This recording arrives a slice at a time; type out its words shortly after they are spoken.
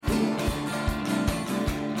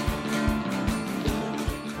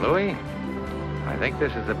Louis, I think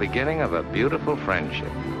this is the beginning of a beautiful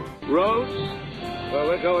friendship. Roads? Where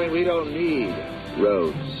we're going, we don't need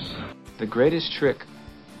roads. The greatest trick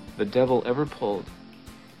the devil ever pulled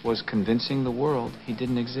was convincing the world he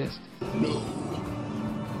didn't exist. No,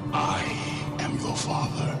 I am your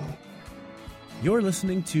father. You're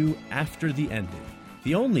listening to After the Ending,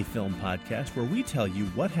 the only film podcast where we tell you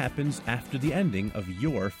what happens after the ending of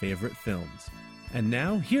your favorite films. And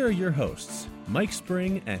now, here are your hosts, Mike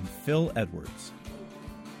Spring and Phil Edwards.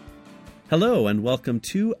 Hello, and welcome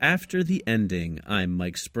to After the Ending. I'm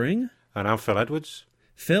Mike Spring. And I'm Phil Edwards.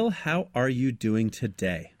 Phil, how are you doing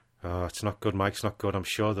today? Oh, it's not good, Mike. It's not good. I'm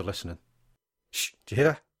sure they're listening. Shh. Do you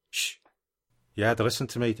hear that? Shh. Yeah, they're listening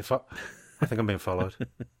to me. I think I'm being followed.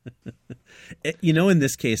 In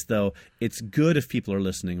this case, though, it's good if people are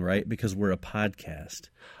listening, right? Because we're a podcast.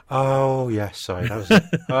 Oh, yes. Sorry. That was it.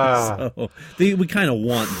 So we kind of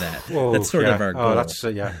want that. Whoa, that's sort of our goal. Oh, that's,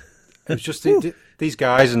 yeah. It was just these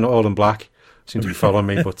guys in all in black seem to be following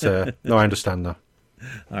me, but no, I understand now.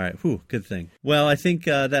 All right. Whew, good thing. Well, I think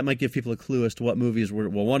that might give people a clue as to what movies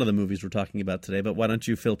one of the movies we're talking about today, but why don't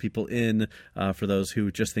you fill people in for those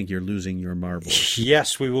who just think you're losing your marbles?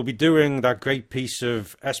 Yes, we will be doing that great piece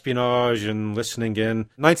of espionage and listening in.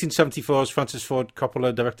 1974's Francis Ford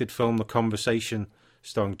Coppola directed film The Conversation,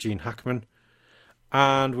 starring Gene Hackman.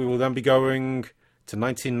 And we will then be going to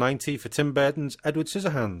 1990 for Tim Burton's Edward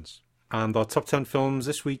Scissorhands. And our top 10 films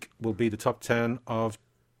this week will be the top 10 of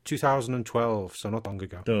 2012, so not long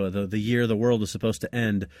ago. So the year the world was supposed to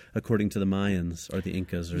end, according to the Mayans or the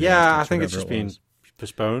Incas. Or yeah, the I think it's just been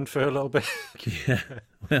postponed for a little bit. Yeah,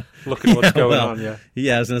 well, look at what's going on.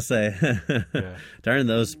 Yeah, I was gonna say, yeah. Darn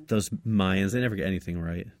those Mayans, they never get anything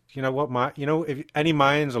right. You know what, if any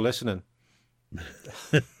Mayans are listening,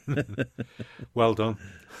 well done.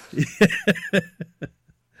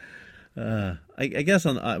 I guess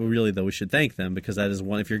really though we should thank them, because that is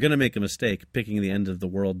one. If you're going to make a mistake, picking the end of the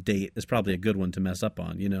world date is probably a good one to mess up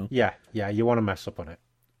on. Yeah, you want to mess up on it.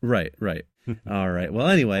 Right. All right. Well,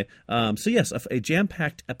 anyway, so yes, a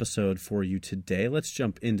jam-packed episode for you today. Let's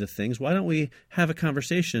jump into things. Why don't we have a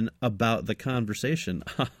conversation about the conversation?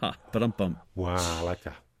 Ba-dum-bum. Wow, I like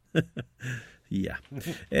that. Yeah,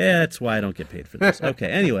 that's why I don't get paid for this. Okay,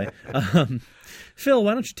 anyway, Phil,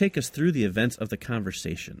 why don't you take us through the events of the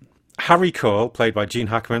conversation? Harry Cole, played by Gene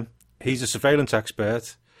Hackman, he's a surveillance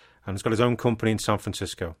expert and has got his own company in San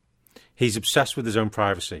Francisco. He's obsessed with his own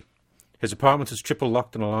privacy. His apartment is triple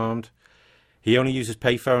locked and alarmed. He only uses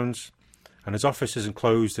payphones, and his office is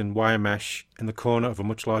enclosed in wire mesh in the corner of a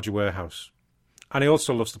much larger warehouse. And he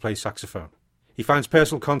also loves to play saxophone. He finds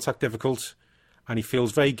personal contact difficult, and he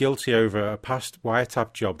feels very guilty over a past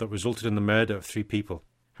wiretap job that resulted in the murder of 3 people.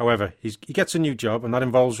 However, he gets a new job, and that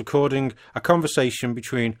involves recording a conversation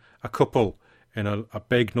between a couple in a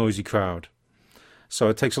big, noisy crowd. So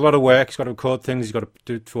it takes a lot of work. He's got to record things. He's got to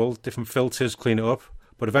do it through all different filters, clean it up.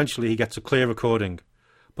 But eventually he gets a clear recording.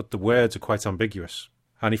 But the words are quite ambiguous.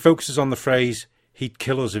 And he focuses on the phrase, "He'd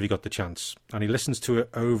kill us if he got the chance." And he listens to it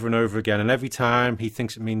over and over again. And every time he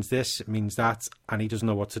thinks it means this, it means that, and he doesn't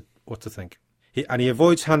know what to think. He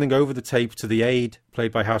avoids handing over the tape to the aide,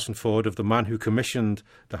 played by Harrison Ford, of the man who commissioned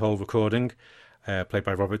the whole recording, played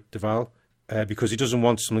by Robert Duvall, because he doesn't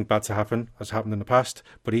want something bad to happen, as happened in the past.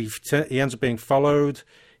 But he ends up being followed,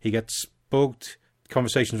 he gets bugged,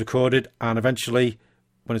 conversations recorded, and eventually,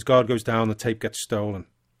 when his guard goes down, the tape gets stolen.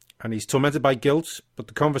 And he's tormented by guilt, but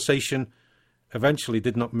the conversation eventually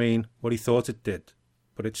did not mean what he thought it did.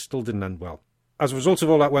 But it still didn't end well. As a result of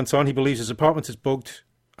all that went on, he believes his apartment is bugged,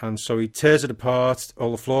 and so he tears it apart, all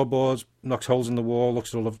the floorboards, knocks holes in the wall,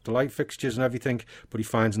 looks at all of the light fixtures and everything, but he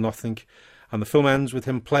finds nothing. And the film ends with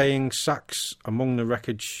him playing sax among the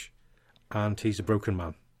wreckage, and he's a broken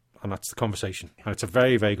man. And that's the conversation. And it's a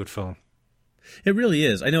very, very good film. It really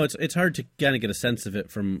is. I know it's hard to kind of get a sense of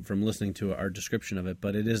it from listening to our description of it,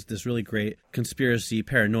 but it is this really great conspiracy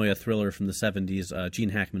paranoia thriller from the 70s. Gene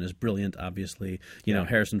Hackman is brilliant, obviously. You know,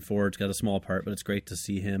 Harrison Ford's got a small part, but it's great to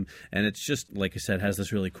see him. And it's just, like I said, has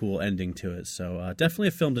this really cool ending to it. So definitely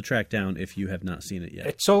a film to track down if you have not seen it yet.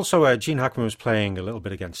 It's also, Gene Hackman was playing a little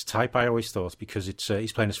bit against type, I always thought, because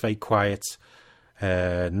he's playing this very quiet,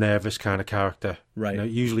 nervous kind of character. Right.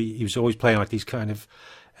 Usually he was always playing like these kind of...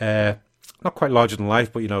 not quite larger than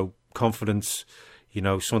life, but, confidence. Some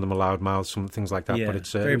of them are loud mouths, some things like that. Yeah, but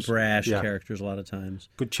it's very brash characters a lot of times.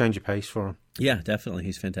 Good change of pace for him. Yeah, definitely.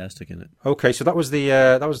 He's fantastic in it. Okay, so that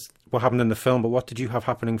was what happened in the film, but what did you have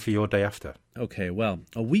happening for your day after? Okay, well,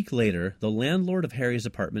 a week later, the landlord of Harry's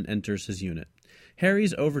apartment enters his unit.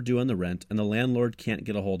 Harry's overdue on the rent, and the landlord can't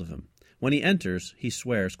get a hold of him. When he enters, he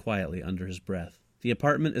swears quietly under his breath. The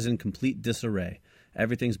apartment is in complete disarray.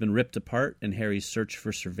 Everything's been ripped apart in Harry's search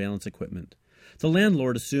for surveillance equipment. The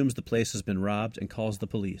landlord assumes the place has been robbed and calls the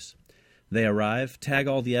police. They arrive, tag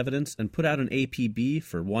all the evidence, and put out an APB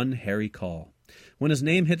for one Harry call. When his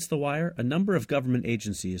name hits the wire, a number of government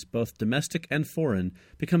agencies, both domestic and foreign,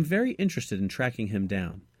 become very interested in tracking him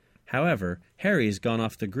down. However, Harry's gone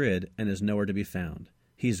off the grid and is nowhere to be found.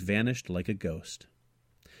 He's vanished like a ghost.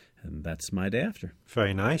 And that's my day after.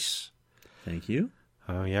 Very nice. Thank you.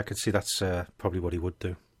 Oh, yeah, I could see that's probably what he would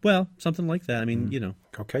do. Well, something like that. I mean, you know.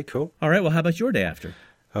 Okay, cool. All right, well, how about your day after?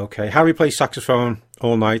 Okay, Harry plays saxophone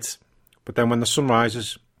all night, but then when the sun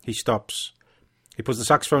rises, he stops. He puts the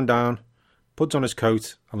saxophone down, puts on his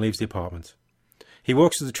coat, and leaves the apartment. He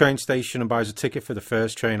walks to the train station and buys a ticket for the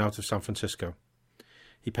first train out of San Francisco.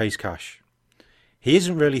 He pays cash. He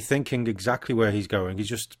isn't really thinking exactly where he's going. He's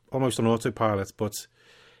just almost on autopilot, but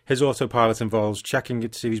his autopilot involves checking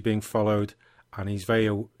it to see if he's being followed, and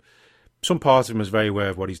some part of him is very aware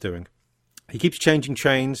of what he's doing. He keeps changing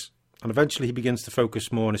trains, and eventually he begins to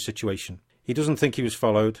focus more on his situation. He doesn't think he was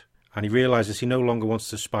followed, and he realises he no longer wants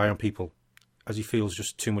to spy on people, as he feels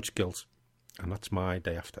just too much guilt. And that's my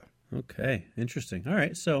day after. Okay, interesting. All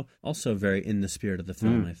right, so also very in the spirit of the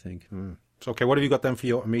film, I think. So, okay, what have you got then for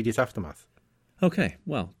your immediate aftermath? Okay,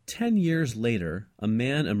 well, 10 years later, a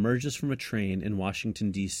man emerges from a train in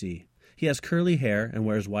Washington, D.C. He has curly hair and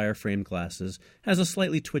wears wire-framed glasses, has a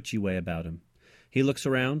slightly twitchy way about him. He looks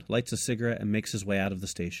around, lights a cigarette, and makes his way out of the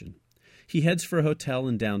station. He heads for a hotel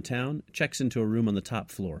in downtown, checks into a room on the top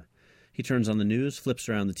floor. He turns on the news, flips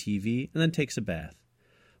around the TV, and then takes a bath.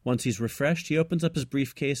 Once he's refreshed, he opens up his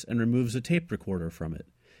briefcase and removes a tape recorder from it.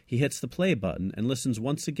 He hits the play button and listens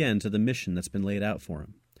once again to the mission that's been laid out for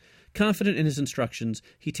him. Confident in his instructions,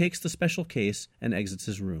 he takes the special case and exits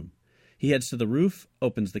his room. He heads to the roof,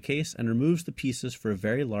 opens the case, and removes the pieces for a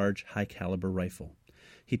very large, high-caliber rifle.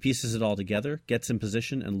 He pieces it all together, gets in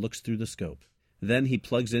position, and looks through the scope. Then he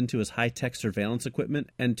plugs into his high-tech surveillance equipment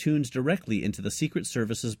and tunes directly into the Secret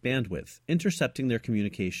Service's bandwidth, intercepting their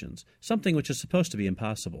communications, something which is supposed to be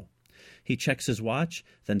impossible. He checks his watch,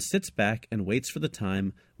 then sits back and waits for the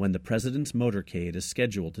time when the president's motorcade is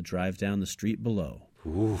scheduled to drive down the street below.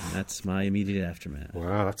 Ooh. That's my immediate aftermath.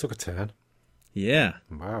 Wow, that took a turn. Yeah.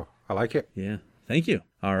 Wow, I like it. Yeah. Thank you.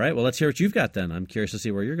 All right, well, let's hear what you've got then. I'm curious to see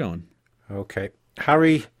where you're going. Okay.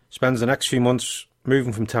 Harry spends the next few months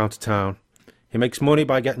moving from town to town. He makes money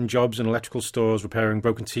by getting jobs in electrical stores, repairing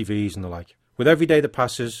broken TVs and the like. With every day that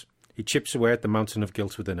passes, he chips away at the mountain of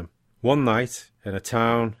guilt within him. One night, in a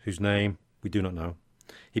town whose name we do not know,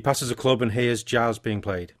 he passes a club and hears jazz being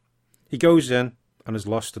played. He goes in and is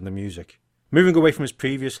lost in the music. Moving away from his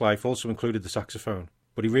previous life also included the saxophone,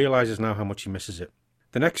 but he realises now how much he misses it.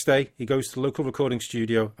 The next day, he goes to the local recording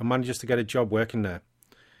studio and manages to get a job working there.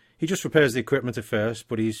 He just repairs the equipment at first,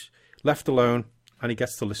 but he's left alone and he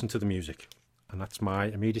gets to listen to the music. And that's my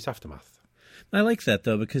immediate aftermath. I like that,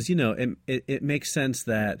 though, because, you know, it makes sense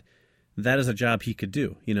that is a job he could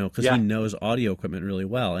do, you know, because he knows audio equipment really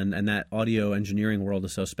well. And that audio engineering world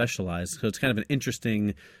is so specialized. So it's kind of an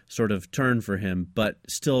interesting sort of turn for him, but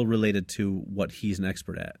still related to what he's an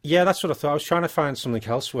expert at. Yeah, that's what I thought. I was trying to find something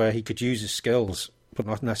else where he could use his skills, but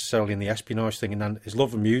not necessarily in the espionage thing. And then his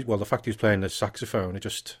love of music, well, the fact he was playing the saxophone, it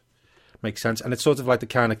just makes sense. And it's sort of like the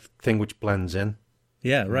kind of thing which blends in.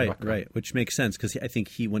 Yeah, right, which makes sense because I think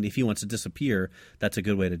if he wants to disappear, that's a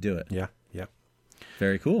good way to do it. Yeah.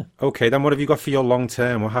 Very cool. Okay, then what have you got for your long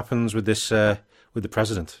term? What happens with this, with the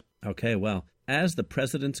president? Okay, well, as the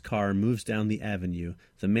president's car moves down the avenue,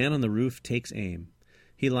 the man on the roof takes aim.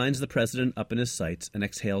 He lines the president up in his sights and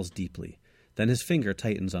exhales deeply. Then his finger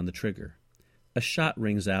tightens on the trigger. A shot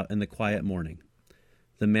rings out in the quiet morning.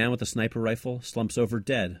 The man with the sniper rifle slumps over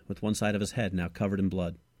dead, with one side of his head now covered in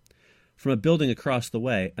blood. From a building across the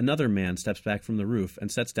way, another man steps back from the roof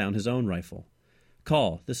and sets down his own rifle.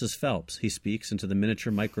 "Call, this is Phelps," he speaks into the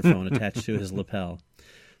miniature microphone attached to his lapel.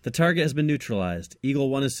 "The target has been neutralized.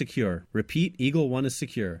 Eagle 1 is secure. Repeat, Eagle 1 is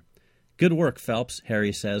secure." "Good work, Phelps,"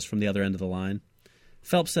 Harry says from the other end of the line.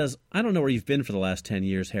 Phelps says, "I don't know where you've been for the last 10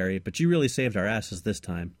 years, Harry, but you really saved our asses this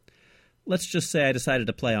time." "Let's just say I decided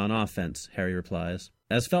to play on offense," Harry replies.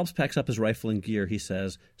 As Phelps packs up his rifle and gear, he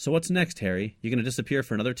says, "So what's next, Harry? You going to disappear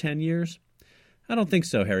for another 10 years? "I don't think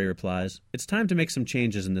so," Harry replies. "It's time to make some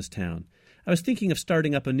changes in this town. I was thinking of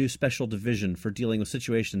starting up a new special division for dealing with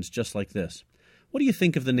situations just like this. What do you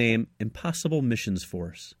think of the name Impossible Missions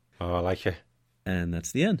Force?" Oh, I like it. And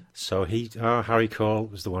that's the end. So Harry Cole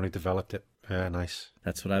was the one who developed it. Nice.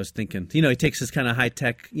 That's what I was thinking. You know, he takes his kind of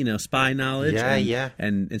high-tech, spy knowledge.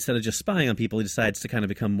 And instead of just spying on people, he decides to kind of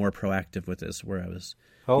become more proactive with this, where I was...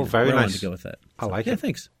 very nice. I wanted to go with that. I like it. Yeah,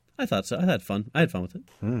 thanks. I thought so. I had fun. I had fun with it.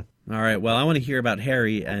 All right. Well, I want to hear about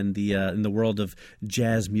Harry and the in the world of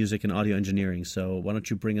jazz music and audio engineering. So why don't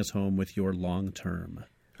you bring us home with your long term?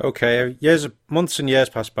 Okay, months and years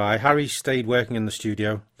passed by. Harry stayed working in the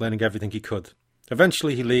studio, learning everything he could.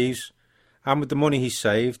 Eventually he leaves, and with the money he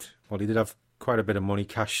saved, well, he did have quite a bit of money,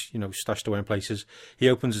 cash, stashed away in places, he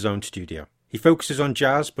opens his own studio. He focuses on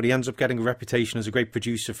jazz, but he ends up getting a reputation as a great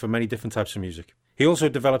producer for many different types of music. He also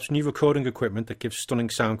develops new recording equipment that gives stunning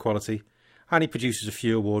sound quality, and he produces a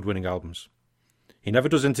few award-winning albums. He never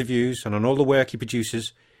does interviews, and on all the work he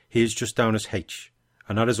produces, he is just down as H,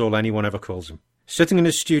 and that is all anyone ever calls him. Sitting in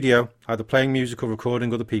his studio, either playing music or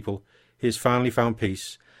recording other people, he has finally found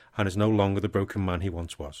peace, and is no longer the broken man he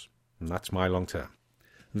once was. And that's my long term.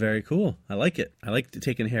 Very cool. I like it. I like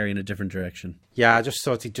taking Harry in a different direction. Yeah, I just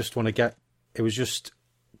thought he'd just want to get... It was just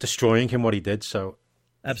destroying him what he did, so...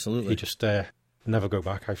 Absolutely. He just never go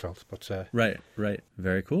back, I felt. But Right.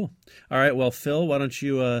 Very cool. All right, well, Phil, why don't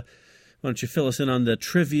you fill us in on the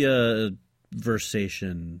trivia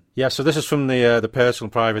versation? Yeah, so this is from the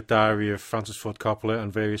personal private diary of Francis Ford Coppola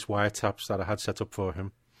and various wiretaps that I had set up for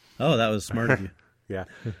him. Oh, that was smart of you. Yeah.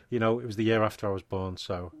 It was the year after I was born,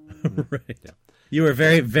 so... Right. Yeah. You were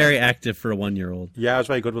very, very active for a 1-year-old. Yeah, I was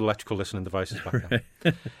very good with electrical listening devices back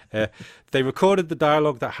then. They recorded the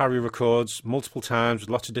dialogue that Harry records multiple times with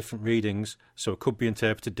lots of different readings, so it could be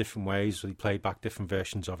interpreted different ways, so he played back different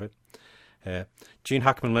versions of it. Gene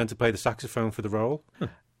Hackman learned to play the saxophone for the role.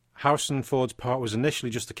 Harrison Ford's part was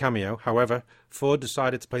initially just a cameo. However, Ford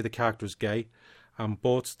decided to play the character as gay and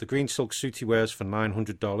bought the green silk suit he wears for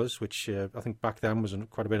 $900, which I think back then was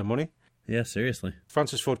quite a bit of money. Yeah, seriously.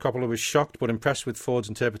 Francis Ford Coppola was shocked but impressed with Ford's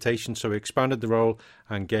interpretation, so he expanded the role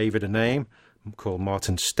and gave it a name called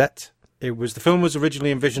Martin Stett. The film was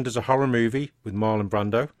originally envisioned as a horror movie with Marlon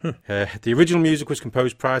Brando. The original music was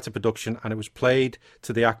composed prior to production, and it was played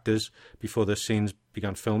to the actors before the scenes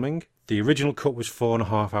began filming. The original cut was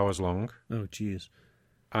 4.5 hours long. Oh, jeez.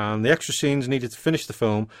 And the extra scenes needed to finish the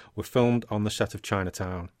film were filmed on the set of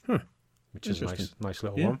Chinatown, which is a nice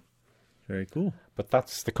little one. Very cool. But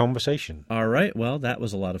that's the conversation. All right. Well, that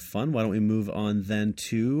was a lot of fun. Why don't we move on then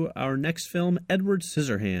to our next film, Edward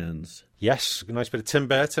Scissorhands? Yes, a nice bit of Tim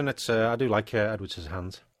Burton. I do like Edward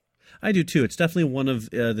Scissorhands. I do too. It's definitely one of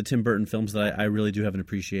the Tim Burton films that I really do have an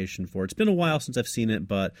appreciation for. It's been a while since I've seen it,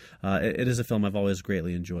 but it is a film I've always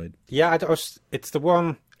greatly enjoyed. Yeah, it's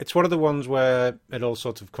one of the ones where it all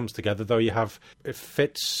sort of comes together, though. It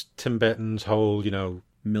fits Tim Burton's whole,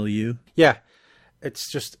 milieu. Yeah, it's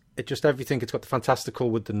just everything. It's got the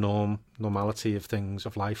fantastical with the normality of things,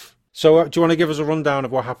 of life. So do you want to give us a rundown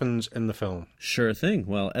of what happens in the film? Sure thing.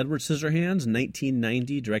 Well, Edward Scissorhands,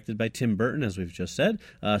 1990, directed by Tim Burton, as we've just said,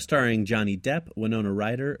 starring Johnny Depp, Winona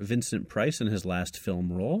Ryder, Vincent Price in his last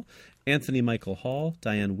film role, Anthony Michael Hall,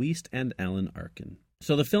 Diane Wiest, and Alan Arkin.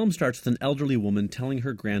 So the film starts with an elderly woman telling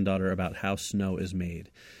her granddaughter about how snow is made.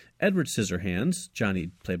 Edward Scissorhands,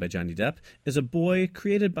 played by Johnny Depp, is a boy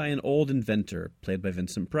created by an old inventor, played by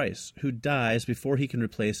Vincent Price, who dies before he can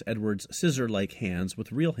replace Edward's scissor-like hands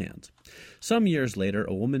with real hands. Some years later,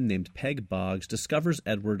 a woman named Peg Boggs discovers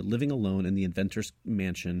Edward living alone in the inventor's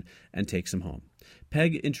mansion and takes him home.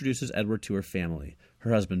 Peg introduces Edward to her family,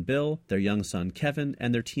 her husband Bill, their young son Kevin,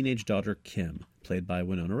 and their teenage daughter Kim, played by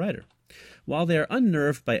Winona Ryder. While they are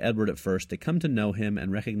unnerved by Edward at first, they come to know him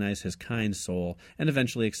and recognize his kind soul and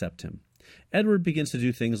eventually accept him. Edward begins to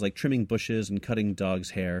do things like trimming bushes and cutting dogs'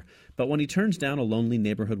 hair, but when he turns down a lonely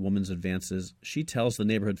neighborhood woman's advances, she tells the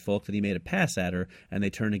neighborhood folk that he made a pass at her and they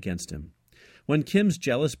turn against him. When Kim's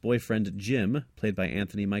jealous boyfriend Jim, played by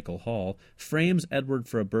Anthony Michael Hall, frames Edward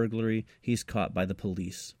for a burglary, he's caught by the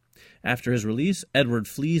police. After his release, Edward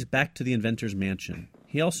flees back to the inventor's mansion.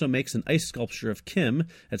 He also makes an ice sculpture of Kim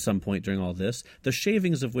at some point during all this, the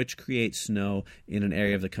shavings of which create snow in an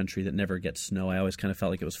area of the country that never gets snow. I always kind of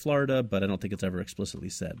felt like it was Florida, but I don't think it's ever explicitly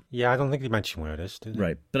said. Yeah, I don't think they mention where it is, did they?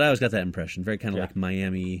 Right, but I always got that impression. Very kind of like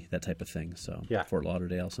Miami, that type of thing. So Fort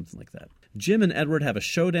Lauderdale, something like that. Jim and Edward have a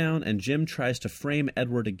showdown, and Jim tries to frame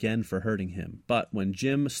Edward again for hurting him. But when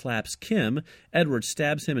Jim slaps Kim, Edward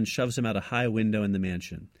stabs him and shoves him out a high window in the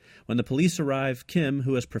mansion. When the police arrive, Kim,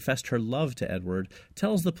 who has professed her love to Edward,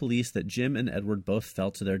 tells the police that Jim and Edward both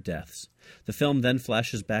fell to their deaths. The film then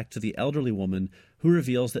flashes back to the elderly woman, who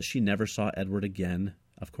reveals that she never saw Edward again,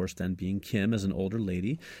 of course then being Kim as an older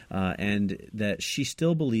lady, and that she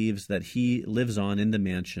still believes that he lives on in the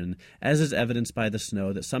mansion, as is evidenced by the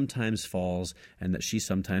snow that sometimes falls and that she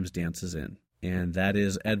sometimes dances in. And that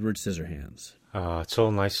is Edward Scissorhands. Ah, it's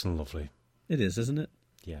all nice and lovely. It is, isn't it?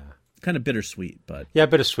 Yeah. Kind of bittersweet, but... Yeah,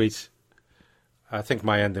 bittersweet. I think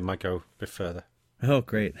my ending might go a bit further. Oh,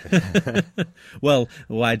 great. Well,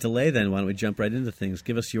 why delay then? Why don't we jump right into things?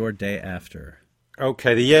 Give us your day after.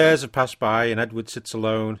 Okay, the years have passed by and Edward sits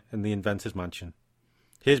alone in the inventor's mansion.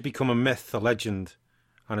 He has become a myth, a legend,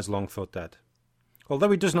 and is long thought dead.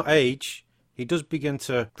 Although he does not age, he does begin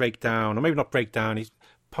to break down, or maybe not break down,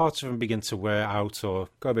 parts of him begin to wear out or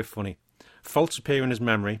go a bit funny. Faults appear in his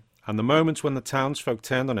memory, and the moments when the townsfolk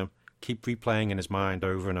turned on him keep replaying in his mind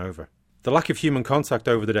over and over. The lack of human contact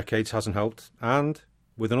over the decades hasn't helped, and,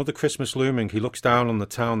 with another Christmas looming, he looks down on the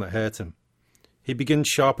town that hurt him. He begins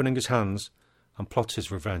sharpening his hands and plots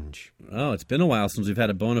his revenge. Oh, it's been a while since we've had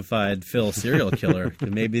a bona fide Phil serial killer.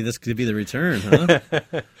 Maybe this could be the return,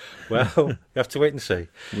 huh? Well, you have to wait and see.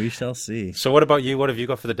 We shall see. So what about you? What have you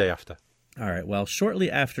got for the day after? All right, well, shortly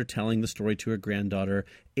after telling the story to her granddaughter,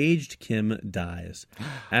 aged Kim dies.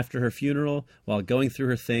 After her funeral, while going through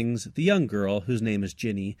her things, the young girl, whose name is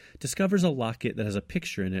Ginny, discovers a locket that has a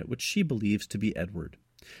picture in it which she believes to be Edward.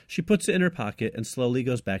 She puts it in her pocket and slowly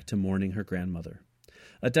goes back to mourning her grandmother.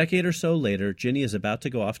 A decade or so later, Ginny is about to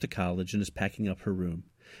go off to college and is packing up her room.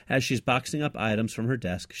 As she's boxing up items from her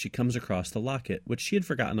desk, she comes across the locket, which she had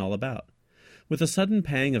forgotten all about. With a sudden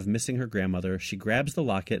pang of missing her grandmother, she grabs the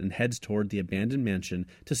locket and heads toward the abandoned mansion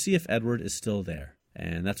to see if Edward is still there.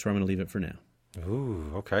 And that's where I'm going to leave it for now.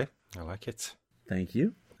 Ooh, okay. I like it. Thank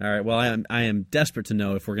you. All right, well, I am desperate to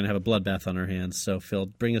know if we're going to have a bloodbath on our hands, so Phil,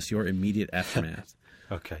 bring us your immediate aftermath.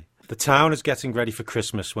 Okay. The town is getting ready for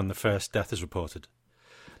Christmas when the first death is reported.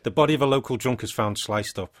 The body of a local drunk is found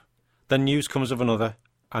sliced up. Then news comes of another,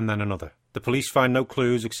 and then another. The police find no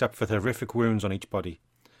clues except for the horrific wounds on each body.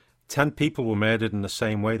 10 people were murdered in the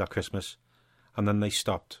same way that Christmas, and then they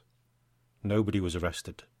stopped. Nobody was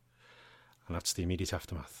arrested. And that's the immediate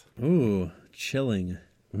aftermath. Ooh, chilling.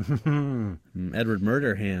 Edward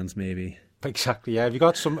Murder Hands, maybe. Exactly, yeah. Have you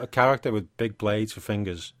got a character with big blades for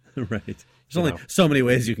fingers? Right. There's only so many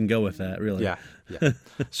ways you can go with that, really. Yeah.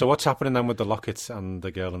 So what's happening then with the locket and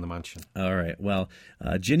the girl in the mansion? All right. Well,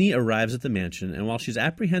 Ginny arrives at the mansion, and while she's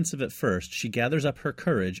apprehensive at first, she gathers up her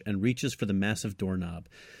courage and reaches for the massive doorknob.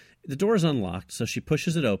 The door is unlocked, so she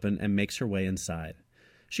pushes it open and makes her way inside.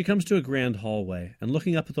 She comes to a grand hallway, and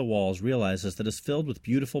looking up at the walls, realizes that it's filled with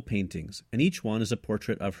beautiful paintings, and each one is a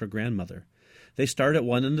portrait of her grandmother. They start at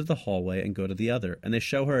one end of the hallway and go to the other, and they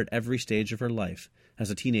show her at every stage of her life,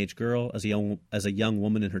 as a teenage girl, as a young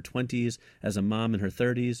woman in her 20s, as a mom in her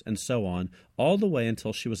 30s, and so on, all the way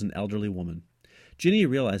until she was an elderly woman. Ginny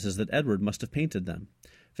realizes that Edward must have painted them.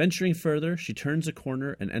 Venturing further, she turns a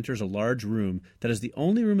corner and enters a large room that is the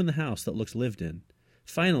only room in the house that looks lived in.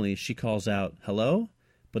 Finally, she calls out, "Hello?"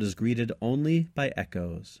 but is greeted only by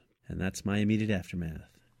echoes. And that's my immediate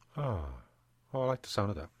aftermath. Oh, I like the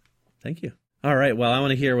sound of that. Thank you. All right, well, I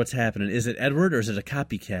want to hear what's happening. Is it Edward or is it a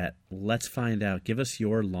copycat? Let's find out. Give us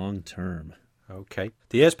your long term. Okay.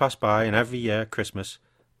 The years pass by, and every year, Christmas,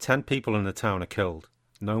 10 people in the town are killed.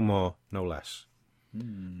 No more, no less.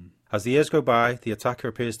 As the years go by, the attacker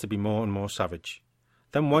appears to be more and more savage.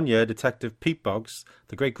 Then one year, Detective Pete Boggs,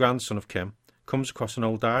 the great-grandson of Kim, comes across an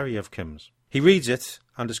old diary of Kim's. He reads it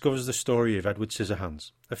and discovers the story of Edward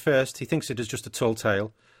Scissorhands. At first, he thinks it is just a tall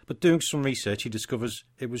tale, but doing some research, he discovers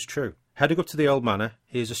it was true. Heading up to the old manor,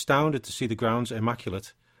 he is astounded to see the grounds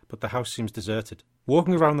immaculate, but the house seems deserted.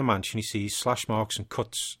 Walking around the mansion, he sees slash marks and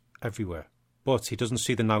cuts everywhere. But he doesn't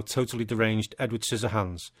see the now totally deranged Edward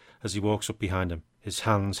Scissorhands as he walks up behind him, his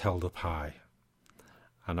hands held up high.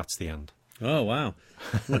 And that's the end. Oh, wow.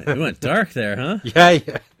 It went dark there, huh?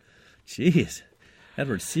 Yeah. Jeez.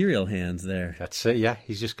 Edward Serial Hands there. That's it, yeah.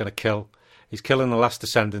 He's just going to kill. He's killing the last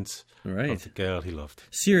descendant of the girl he loved.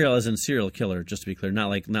 Serial as in serial killer, just to be clear. Not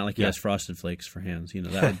like he has Frosted Flakes for hands. You know,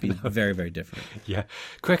 that would be very, very different. Yeah.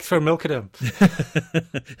 Quick, throw milk at him.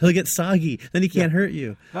 He'll get soggy. Then he can't hurt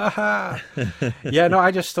you. Yeah, no,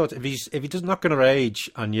 I just thought if he's not going to age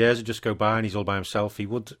and years would just go by and he's all by himself, he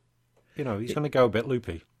would, he's going to go a bit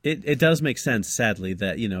loopy. It does make sense, sadly,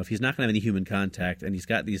 that, if he's not going to have any human contact and he's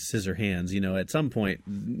got these scissor hands, at some point,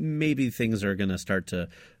 maybe things are going to start to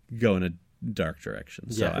go in a dark direction.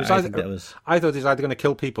 So yeah, I think that was... I thought he's either going to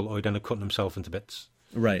kill people or he'd end up cutting himself into bits.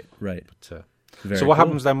 Right. But, so what cool.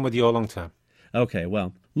 happens then with your long term? Okay,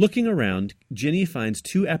 well, looking around, Ginny finds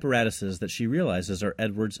 2 apparatuses that she realizes are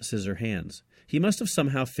Edward's scissor hands. He must have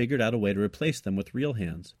somehow figured out a way to replace them with real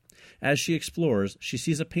hands. As she explores, she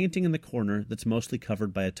sees a painting in the corner that's mostly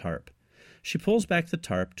covered by a tarp. She pulls back the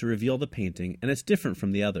tarp to reveal the painting, and it's different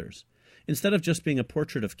from the others. Instead of just being a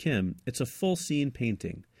portrait of Kim, it's a full-scene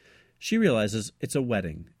painting. She realizes it's a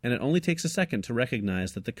wedding, and it only takes a second to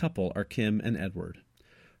recognize that the couple are Kim and Edward.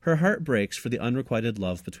 Her heart breaks for the unrequited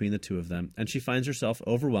love between the two of them, and she finds herself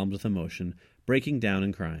overwhelmed with emotion, breaking down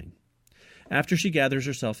and crying. After she gathers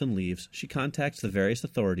herself and leaves, she contacts the various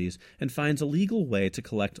authorities and finds a legal way to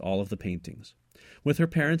collect all of the paintings. With her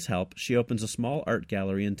parents' help, she opens a small art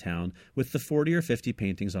gallery in town with the 40 or 50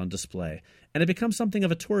 paintings on display, and it becomes something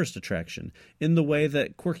of a tourist attraction in the way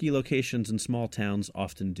that quirky locations in small towns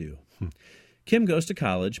often do. Kim goes to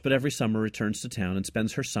college, but every summer returns to town and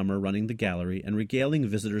spends her summer running the gallery and regaling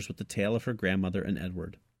visitors with the tale of her grandmother and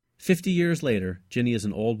Edward. 50 years later, Ginny is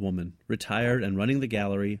an old woman, retired and running the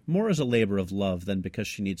gallery more as a labor of love than because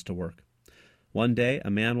she needs to work. One day,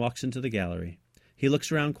 a man walks into the gallery. He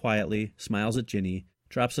looks around quietly, smiles at Ginny,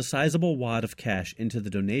 drops a sizable wad of cash into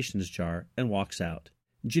the donations jar, and walks out.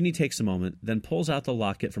 Ginny takes a moment, then pulls out the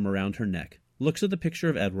locket from around her neck, looks at the picture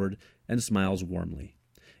of Edward, and smiles warmly.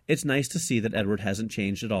 It's nice to see that Edward hasn't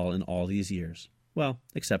changed at all in all these years. Well,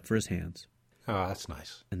 except for his hands. Oh, that's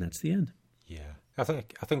nice. And that's the end. Yeah. I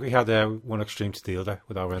think we had one extreme to the other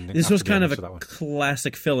with our ending. This was kind of a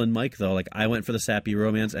classic Phil and Mike, though. Like, I went for the sappy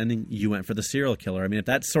romance ending, you went for the serial killer. I mean, if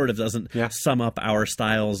that sort of doesn't sum up our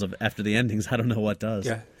styles of after the endings, I don't know what does.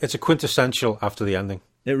 Yeah, it's a quintessential after the ending.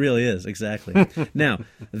 It really is, exactly. Now,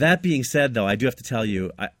 that being said, though, I do have to tell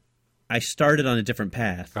you, I started on a different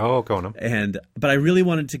path. Oh, go on. But I really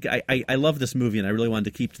wanted to. I love this movie, and I really wanted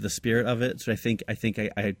to keep to the spirit of it. So I think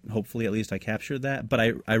I hopefully at least I captured that. But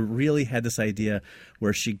I really had this idea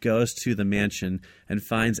where she goes to the mansion and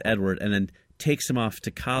finds Edward, and then takes him off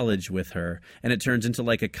to college with her, and it turns into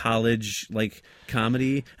like a college like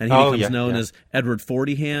comedy, and he becomes known as Edward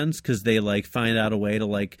 40 Hands because they like find out a way to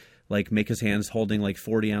like make his hands holding like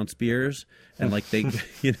 40-ounce beers, and like they,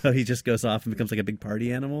 he just goes off and becomes like a big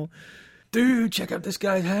party animal. Dude, check out this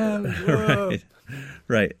guy's hands.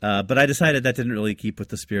 Right. But I decided that didn't really keep with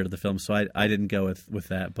the spirit of the film, so I didn't go with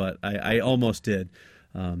that, but I almost did.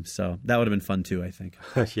 So that would have been fun too, I think.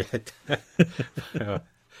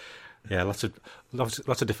 Yeah, lots of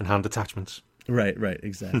different hand attachments. Right,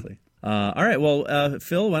 exactly. All right, well,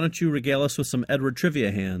 Phil, why don't you regale us with some Edward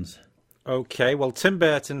trivia hands? Okay, well, Tim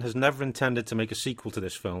Burton has never intended to make a sequel to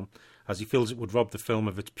this film, as he feels it would rob the film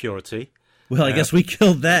of its purity. Well, I guess we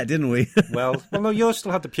killed that, didn't we? well, no, yours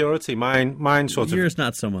still had the purity. Mine sort of... Yours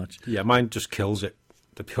not so much. Yeah, mine just kills it,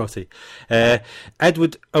 the purity.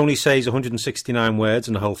 Edward only says 169 words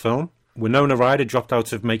in the whole film. Winona Ryder dropped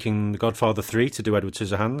out of making The Godfather 3 to do Edward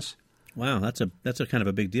Scissorhands. Wow, that's a kind of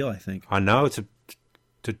a big deal, I think. I know,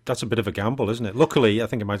 that's a bit of a gamble, isn't it? Luckily, I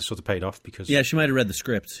think it might have sort of paid off because... Yeah, she might have read the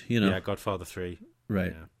script, Yeah, Godfather 3.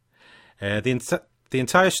 Right. Yeah. The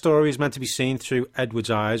entire story is meant to be seen through Edward's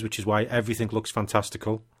eyes, which is why everything looks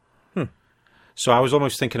fantastical. So I was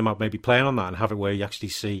almost thinking about maybe playing on that and have it where you actually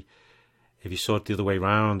see, if you saw it the other way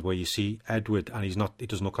around, where you see Edward and he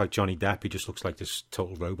doesn't look like Johnny Depp, he just looks like this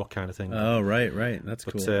total robot kind of thing. Oh, right, that's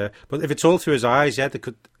cool. But if it's all through his eyes,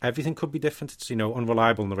 everything could be different. It's,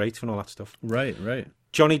 unreliable narrator and all that stuff. Right.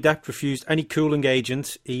 Johnny Depp refused any cooling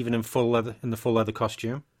agent, even in the full leather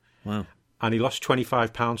costume. Wow. And he lost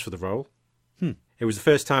 £25 for the role. It was the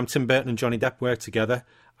first time Tim Burton and Johnny Depp worked together,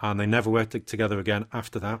 and they never worked together again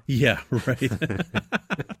after that. Yeah, right.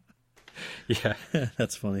 Yeah.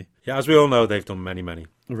 That's funny. Yeah, as we all know, they've done many, many.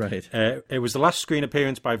 Right. It was the last screen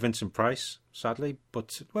appearance by Vincent Price, sadly,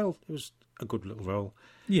 but, well, it was a good little role.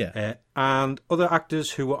 Yeah. And other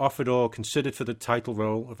actors who were offered or considered for the title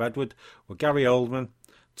role of Edward were Gary Oldman,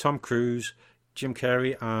 Tom Cruise, Jim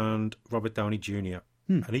Carrey, and Robert Downey Jr.,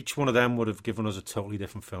 and each one of them would have given us a totally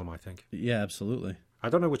different film, I think. Yeah, absolutely. I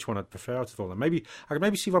don't know which one I'd prefer out of all of them. I could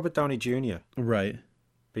maybe see Robert Downey Jr. Right.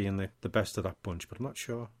 being the best of that bunch, but I'm not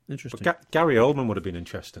sure. Interesting. But Gary Oldman would have been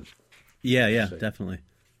interesting. Yeah, definitely.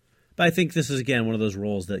 But I think this is, again, one of those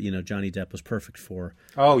roles that, Johnny Depp was perfect for.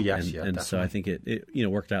 Oh, yes, and definitely. So I think it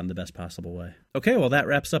worked out in the best possible way. Okay, well, that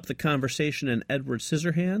wraps up the conversation in Edward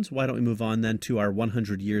Scissorhands. Why don't we move on then to our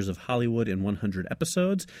 100 Years of Hollywood in 100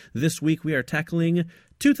 episodes. This week we are tackling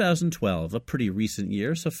 2012, a pretty recent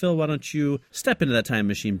year. So, Phil, why don't you step into that time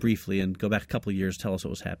machine briefly and go back a couple of years, tell us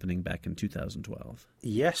what was happening back in 2012.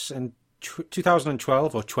 Yes, and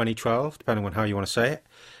 2012 or 2012, depending on how you want to say it.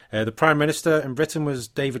 The Prime Minister in Britain was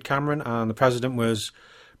David Cameron and the President was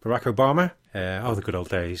Barack Obama. The good old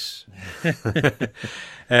days.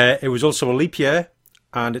 It was also a leap year,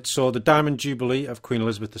 and it saw the Diamond Jubilee of Queen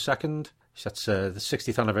Elizabeth II. That's the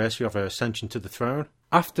 60th anniversary of her ascension to the throne.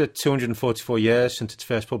 After 244 years since its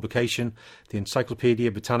first publication, the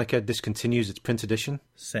Encyclopaedia Britannica discontinues its print edition.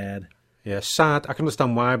 Sad. Yeah, sad. I can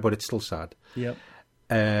understand why, but it's still sad. Yep.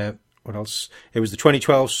 What else? It was the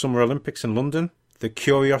 2012 Summer Olympics in London. The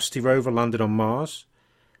Curiosity rover landed on Mars.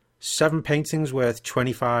 7 paintings worth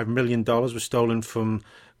 $25 million were stolen from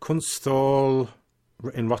Kunsthal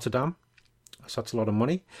in Rotterdam. So that's a lot of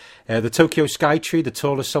money. The Tokyo Skytree, the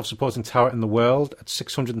tallest self-supporting tower in the world at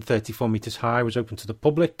 634 meters high, was open to the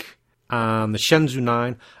public. And the Shenzhou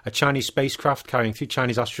 9, a Chinese spacecraft carrying 3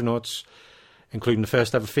 Chinese astronauts, including the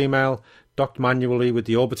first ever female, docked manually with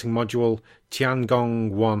the orbiting module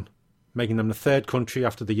Tiangong-1, making them the 3rd country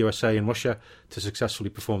after the USA and Russia to successfully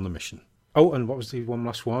perform the mission. Oh, and what was the one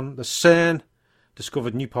last one? The CERN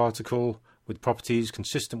discovered new particle with properties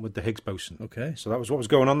consistent with the Higgs boson. Okay. So that was what was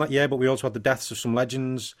going on that year, but we also had the deaths of some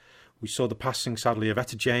legends. We saw the passing, sadly, of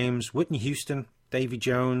Etta James, Whitney Houston, Davy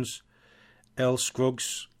Jones, Earl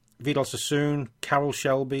Scruggs, Vidal Sassoon, Carol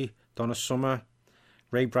Shelby, Donna Summer,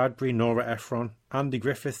 Ray Bradbury, Nora Ephron, Andy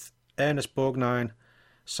Griffith, Ernest Borgnine,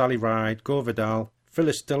 Sally Ride, Gore Vidal,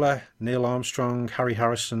 Phyllis Diller, Neil Armstrong, Harry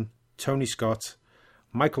Harrison, Tony Scott,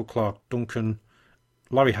 Michael Clark Duncan,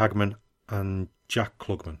 Laurie Hagman, and Jack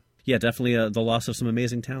Klugman. Yeah, definitely the loss of some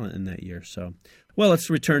amazing talent in that year. So, well, let's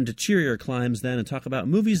return to cheerier climes then and talk about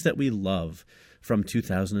movies that we love from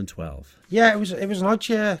 2012. Yeah, it was an odd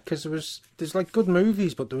year because there's like good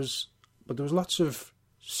movies, but there was lots of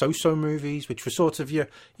so-so movies which were sort of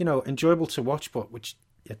enjoyable to watch, but which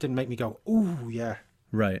didn't make me go, ooh, yeah.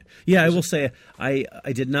 Right. Yeah, I will say I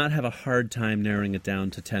did not have a hard time narrowing it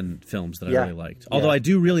down to 10 films that I really liked. Although I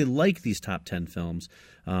do really like these top 10 films,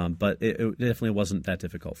 but it definitely wasn't that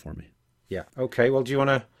difficult for me. Yeah. Okay, well, do you want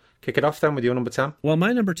to kick it off then with your number 10? Well,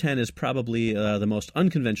 my number 10 is probably the most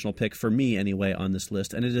unconventional pick for me anyway on this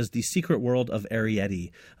list, and it is The Secret World of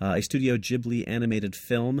Arrietty, a Studio Ghibli animated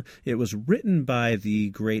film. It was written by the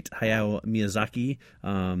great Hayao Miyazaki,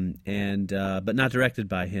 but not directed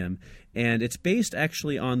by him. And it's based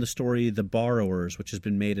actually on the story The Borrowers, which has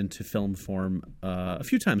been made into film form a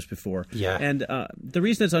few times before. Yeah. And the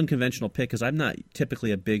reason it's an unconventional pick is I'm not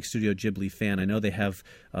typically a big Studio Ghibli fan. I know they have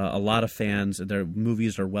a lot of fans. Their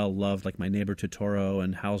movies are well loved, like My Neighbor Totoro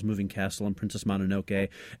and Howl's Moving Castle and Princess Mononoke.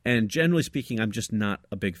 And generally speaking, I'm just not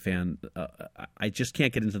a big fan. I just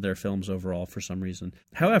can't get into their films overall for some reason.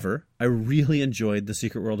 However, I really enjoyed The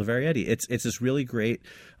Secret World of Arrietty. It's this really great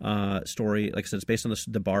story. Like I said, it's based on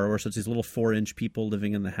The Borrowers, so it's these little 4-inch people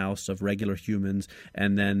living in the house of regular humans,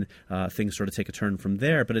 and then things sort of take a turn from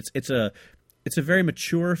there. But it's a very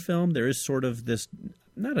mature film. There is sort of this,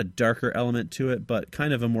 not a darker element to it, but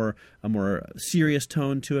kind of a more serious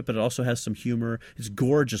tone to it, but it also has some humor. It's a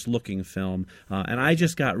gorgeous looking film, and I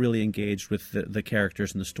just got really engaged with the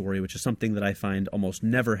characters and the story, which is something that I find almost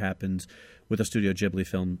never happens with a Studio Ghibli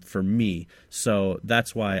film for me. So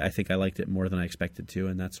that's why I think I liked it more than I expected to,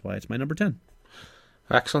 and that's why it's my number 10.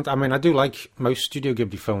 Excellent. I mean, I do like most Studio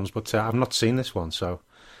Ghibli films, but I've not seen this one, so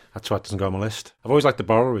that's why it doesn't go on my list. I've always liked The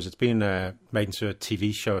Borrowers. It's been made into a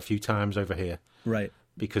TV show a few times over here. Right.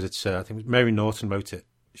 Because it's, I think Mary Norton wrote it.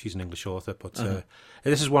 She's an English author, but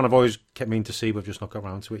this is one I've always kept meaning to see, but I've just not got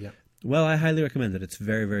around to it yet. Well, I highly recommend it. It's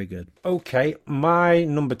very, very good. Okay, my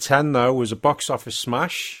number 10, though, was a box office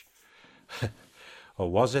smash.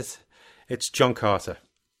 Or was it? It's John Carter.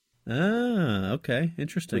 Ah, okay.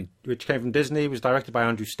 Interesting. Which came from Disney. It was directed by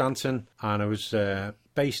Andrew Stanton, and it was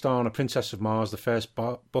based on A Princess of Mars, the first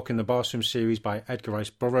book in the Barsoom series by Edgar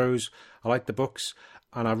Rice Burroughs. I liked the books,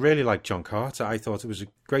 and I really liked John Carter. I thought it was a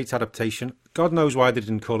great adaptation. God knows why they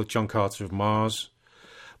didn't call it John Carter of Mars,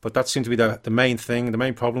 but that seemed to be the main thing, the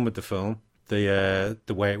main problem with the film, the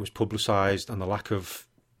way it was publicised and the lack of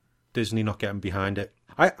Disney not getting behind it.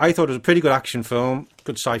 I thought it was a pretty good action film,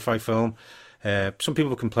 good sci-fi film. Some people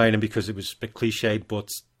were complaining because it was a bit cliched, but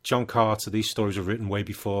John Carter, these stories were written way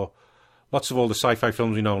before. Lots of all the sci-fi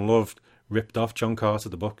films we know and loved ripped off John Carter,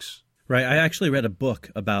 the books. Right. I actually read a book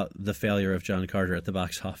about the failure of John Carter at the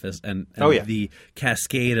box office and the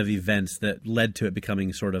cascade of events that led to it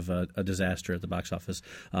becoming sort of a disaster at the box office.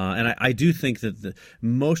 And I do think that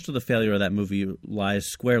most of the failure of that movie lies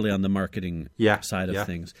squarely on the marketing side of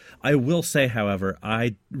things. I will say, however,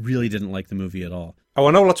 I really didn't like the movie at all. Oh,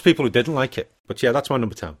 I know lots of people who didn't like it. But yeah, that's my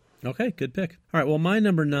number 10. Okay, good pick. All right, well, my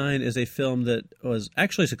number 9 is a film that was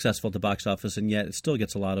actually successful at the box office, and yet it still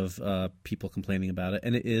gets a lot of people complaining about it,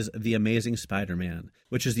 and it is The Amazing Spider-Man,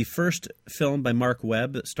 which is the first film by Mark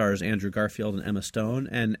Webb that stars Andrew Garfield and Emma Stone.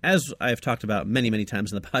 And as I've talked about many, many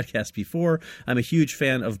times in the podcast before, I'm a huge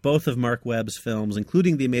fan of both of Mark Webb's films,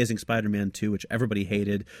 including The Amazing Spider-Man 2, which everybody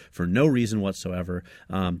hated for no reason whatsoever.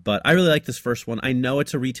 But I really like this first one. I know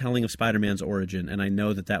it's a retelling of Spider-Man's origin, and I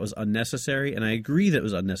know that was unnecessary, and I agree that it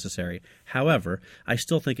was unnecessary. However, I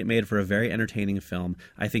still think it made for a very entertaining film.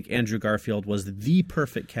 I think Andrew Garfield was the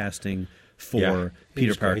perfect casting for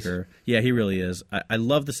Peter Parker. Great. Yeah, he really is. I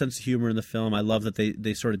love the sense of humor in the film. I love that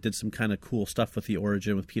they sort of did some kind of cool stuff with the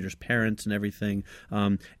origin with Peter's parents and everything.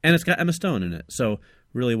 And it's got Emma Stone in it. So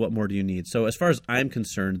really, what more do you need? So as far as I'm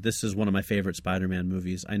concerned, this is one of my favorite Spider-Man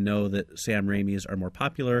movies. I know that Sam Raimi's are more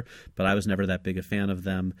popular, but I was never that big a fan of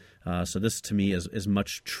them. So this, to me, is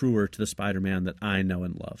much truer to the Spider-Man that I know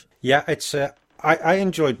and love. Yeah, it's. I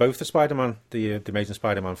enjoyed both the Spider-Man, the Amazing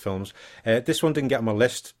Spider-Man films. This one didn't get on my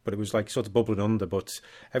list, but it was like sort of bubbling under. But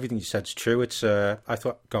everything you said's true. It's. I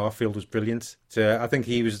thought Garfield was brilliant. I think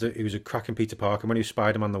he was a cracking Peter Parker when he was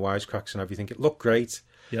Spider-Man, the wisecracks and everything. It looked great.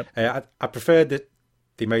 Yep. I preferred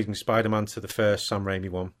the Amazing Spider-Man to the first Sam Raimi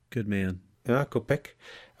one. Good man. Yeah, good pick.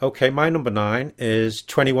 Okay, my number 9 is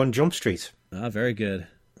 21 Jump Street. Ah, very good.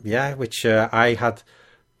 Yeah, which I had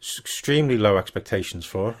extremely low expectations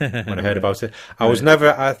for when I heard about it.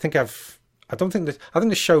 I think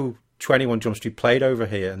the show 21 Jump Street played over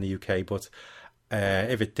here in the UK, but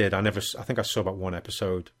if it did, I think I saw about one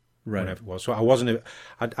episode, whenever it was. So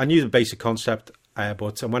I knew the basic concept,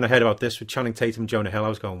 but when I heard about this with Channing Tatum and Jonah Hill, I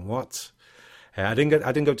was going, what? I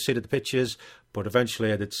didn't go to see it at the pictures, but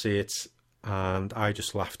eventually I did see it, and I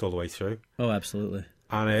just laughed all the way through. Oh, absolutely.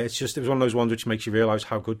 And it was one of those ones which makes you realise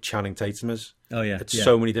how good Channing Tatum is. Oh yeah, it's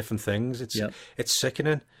so many different things. It's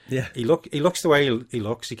sickening. Yeah, he looks the way he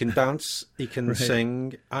looks. He can dance, he can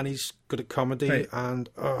sing, and he's good at comedy. Right. And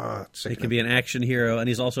it's sickening. He can be an action hero, and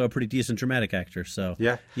he's also a pretty decent dramatic actor. So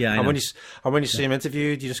yeah. And when you see him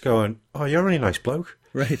interviewed, you just go, "Oh, you're a really nice bloke."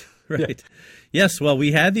 Right. Yeah. Yes. Well,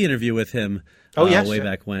 we had the interview with him. Way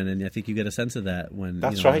back when, and I think you get a sense of that when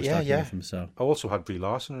that's right. Yeah. Him, so I also had Brie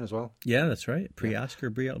Larson as well. Yeah, that's right. Pre-Oscar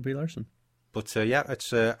Brie Larson. But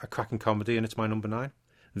it's a cracking comedy, and it's my number 9.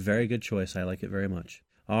 Very good choice. I like it very much.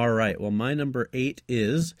 All right. Well, my number 8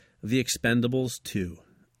 is The Expendables 2.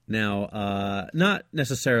 Now, not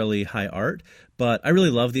necessarily high art, but I really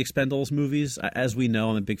love the Expendables movies. As we know,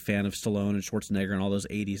 I'm a big fan of Stallone and Schwarzenegger and all those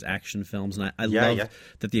 80s action films, and I love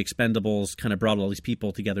that the Expendables kind of brought all these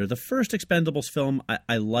people together. The first Expendables film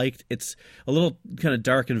I liked. It's a little kind of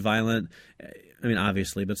dark and violent. I mean,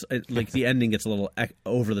 obviously, but like the ending gets a little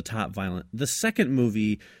over-the-top violent. The second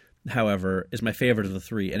movie, however, is my favorite of the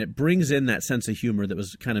 3, and it brings in that sense of humor that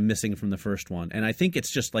was kind of missing from the first one. And I think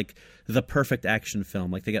it's just like the perfect action film.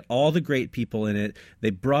 Like, they got all the great people in it. They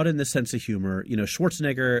brought in the sense of humor.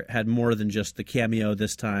 Schwarzenegger had more than just the cameo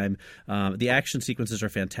this time. The action sequences are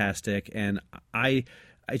fantastic, and I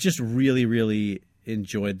just really, really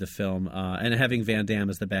enjoyed the film, and having Van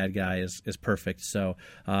Damme as the bad guy is perfect. So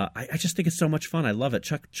I just think it's so much fun. I love it.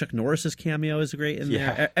 Chuck Norris's cameo is great in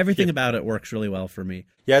there. Everything about it works really well for me.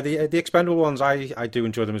 Yeah, the Expendable ones, I do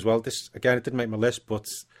enjoy them as well. This, again, it didn't make my list, but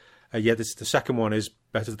the second one is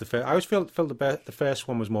better than the first. I always felt the first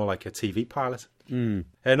one was more like a TV pilot.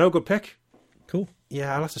 No good pick. Cool.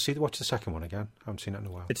 Yeah, I'll have to watch the second one again. I haven't seen it in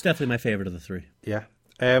a while. It's definitely my favorite of the 3. Yeah.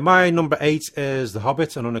 My number 8 is The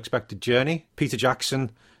Hobbit, An Unexpected Journey. Peter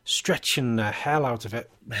Jackson stretching the hell out of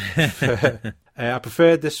it. I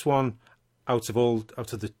preferred this one out of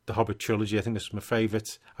the Hobbit trilogy. I think this was my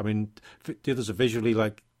favourite. I mean, the others are visually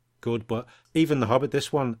good, but even The Hobbit,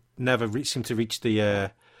 this one never seemed to reach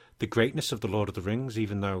the greatness of the Lord of the Rings,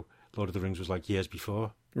 even though Lord of the Rings was years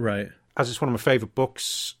before. Right. As it's one of my favourite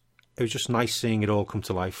books, it was just nice seeing it all come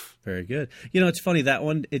to life. Very good. It's funny, that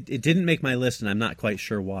one, it didn't make my list, and I'm not quite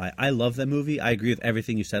sure why. I love that movie. I agree with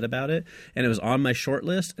everything you said about it, and it was on my short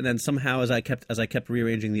list, and then somehow as I kept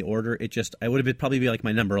rearranging the order, I would have probably be like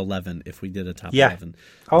my number 11 if we did a top 11.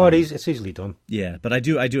 Oh, it's easily done. Yeah, but I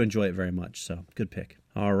do enjoy it very much, so good pick.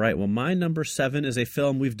 All right, well, my number 7 is a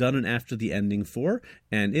film we've done an After the Ending for,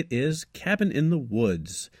 and it is Cabin in the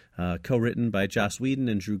Woods, co-written by Joss Whedon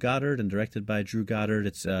and Drew Goddard, and directed by Drew Goddard.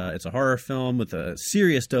 It's a horror film with a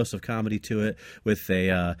serious dose of comedy to it, with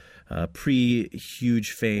a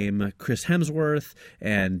pre-huge fame Chris Hemsworth,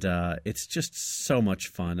 and it's just so much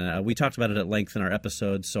fun. We talked about it at length in our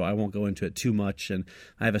episodes, so I won't go into it too much, and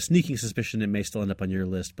I have a sneaking suspicion it may still end up on your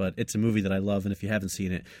list, but it's a movie that I love, and if you haven't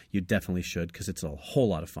seen it, you definitely should, because it's a whole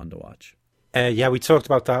lot of fun to watch. We talked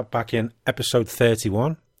about that back in episode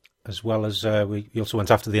 31, as well as we also went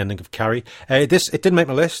after the ending of Carrie. It didn't make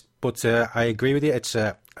my list, but I agree with you. It's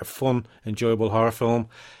a fun, enjoyable horror film.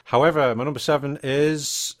 However, my number 7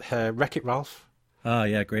 is Wreck-It Ralph. Oh,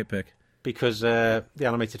 yeah, great pick. Because the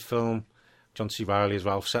animated film, John C. Reilly as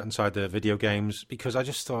Ralph, set inside the video games, because I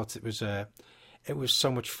just thought it was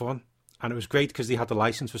so much fun. And it was great because they had the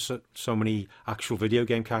license for so many actual video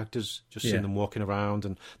game characters, just seeing them walking around,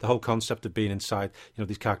 and the whole concept of being inside,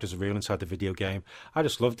 these characters are real inside the video game. I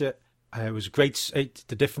just loved it. It was great.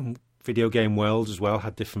 The different video game worlds as well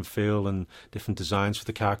had different feel and different designs for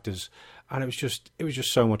the characters. and it was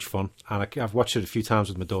just so much fun. And I've watched it a few times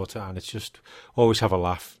with my daughter, and it's just always have a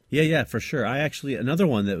laugh. Yeah, for sure. I actually, another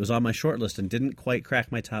one that was on my short list and didn't quite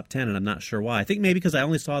crack my top 10, and I'm not sure why. I think maybe because I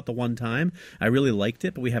only saw it the one time. I really liked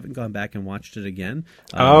it, but we haven't gone back and watched it again.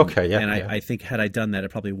 Okay, yeah. And yeah. I think had I done that,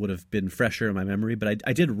 it probably would have been fresher in my memory, but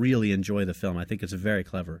I did really enjoy the film. I think it's very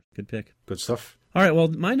clever. Good pick. Good stuff. All right, well,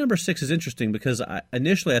 my number 6 is interesting because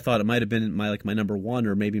initially I thought it might have been my number 1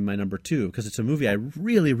 or maybe my number 2 because it's a movie I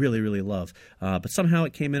really, really, really love. But somehow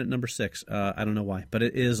it came in at number 6. I don't know why, but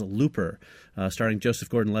it is Looper, starring Joseph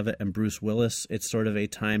Gordon-Levitt and Bruce Willis. It's sort of a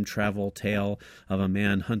time travel tale of a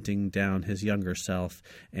man hunting down his younger self,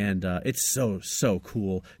 and it's so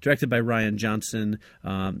cool. Directed by Rian Johnson,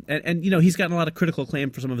 and you know he's gotten a lot of critical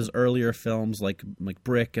acclaim for some of his earlier films like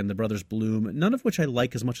Brick and The Brothers Bloom. None of which I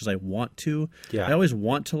like as much as I want to. Yeah. I always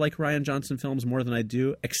want to like Rian Johnson films more than I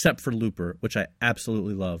do, except for Looper, which I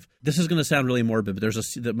absolutely love. This is going to sound really morbid,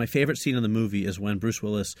 but my favorite scene in the movie is when Bruce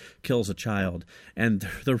Willis kills a child, and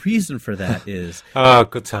the reason for that is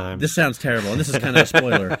good time. This sounds terrible, and this is kind of a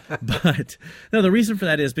spoiler, but no, the reason for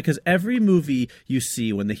that is because every movie you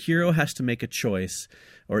see when the hero has to make a choice,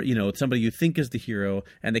 or you know somebody you think is the hero,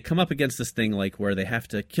 and they come up against this thing like where they have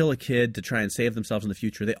to kill a kid to try and save themselves in the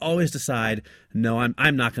future, they always decide, no,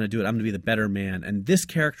 I'm not going to do it. I'm going to be the better man. And this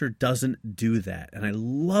character doesn't do that, and I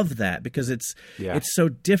love that because it's so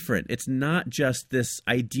different. It's not just this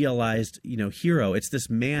idealized hero. It's this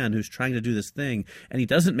man who's trying to do this thing, and he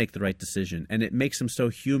doesn't make the right decision, and it makes him so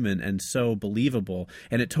human and so believable.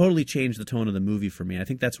 And it totally changed the tone of the movie for me. I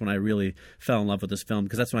think that's when I really fell in love with this film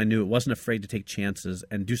because that's when I knew it wasn't afraid to take chances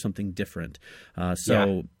and do something different.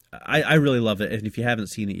 I really love it, and if you haven't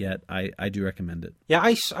seen it yet, I do recommend it. Yeah,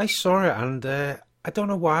 I saw it, and I don't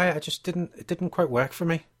know why. It didn't quite work for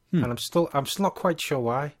me, and I'm still not quite sure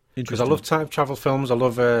why. Because I love time travel films. I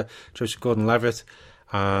love Joseph Gordon-Levitt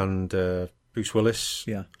and Bruce Willis,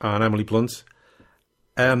 and Emily Blunt.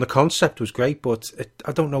 The concept was great, but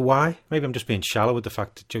I don't know why. Maybe I'm just being shallow with the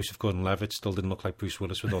fact that Joseph Gordon-Levitt still didn't look like Bruce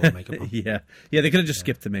Willis with all the makeup on. Yeah, they could have just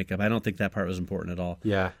skipped the makeup. I don't think that part was important at all.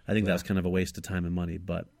 Yeah. I think that was kind of a waste of time and money,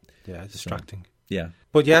 but... Yeah, it's distracting. Yeah.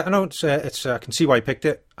 But yeah, I know it's I can see why I picked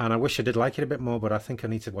it, and I wish I did like it a bit more, but I think I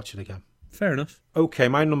need to watch it again. Fair enough. Okay,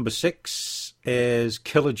 my number 6 is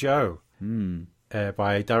Killer Joe,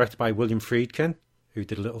 directed by William Friedkin, who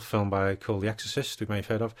did a little film called The Exorcist, who you may have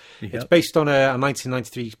heard of. Yep. It's based on a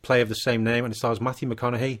 1993 play of the same name, and it stars Matthew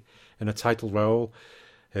McConaughey in a title role,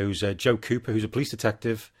 who's Joe Cooper, who's a police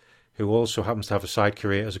detective, who also happens to have a side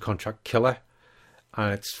career as a contract killer.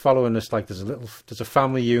 And it's following this, like, there's a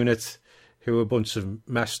family unit who are a bunch of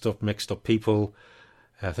mixed up people.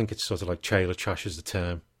 I think it's sort of like trailer trash is the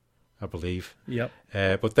term, I believe. Yep.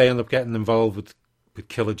 But they end up getting involved with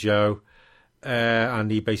Killer Joe, and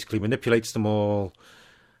he basically manipulates them all,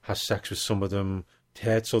 has sex with some of them,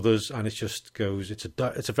 hurts others, and it just goes.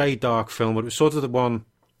 It's a very dark film, but it was sort of the one.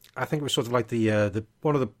 I think it was sort of like the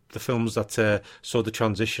one of the films that saw the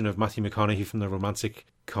transition of Matthew McConaughey from the romantic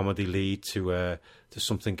comedy lead to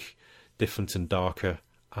something different and darker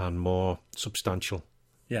and more substantial.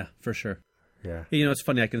 Yeah, for sure. Yeah. It's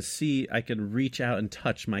funny. I can reach out and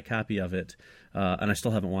touch my copy of it, and I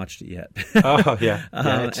still haven't watched it yet. Oh, yeah.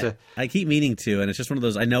 I keep meaning to, and it's just one of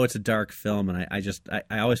those, I know it's a dark film, and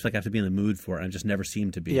I always feel like I have to be in the mood for it, and I just never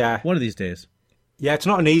seem to be. Yeah. One of these days. Yeah, it's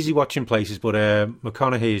not an easy watching places, but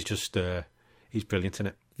McConaughey is just, he's brilliant in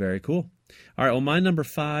it. Very cool. All right, well, my number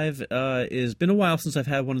 5 is been a while since I've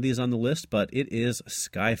had one of these on the list, but it is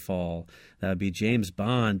Skyfall. That would be James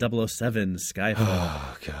Bond, 007, Skyfall.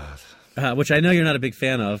 Oh, God. Which I know you're not a big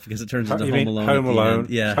fan of because it turns into Home Alone. Home Alone.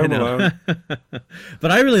 Yeah, Home Alone.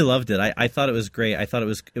 But I really loved it. I thought it was great. I thought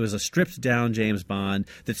it was a stripped down James Bond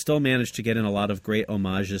that still managed to get in a lot of great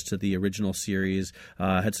homages to the original series.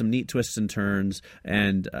 Had some neat twists and turns,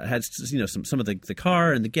 and had some of the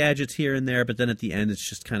car and the gadgets here and there. But then at the end, it's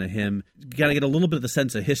just kind of him. You got to get a little bit of the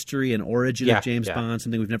sense of history and origin of James Bond,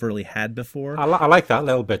 something we've never really had before. I like that a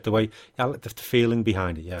little bit. The way the feeling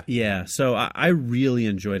behind it. Yeah. Yeah. So I really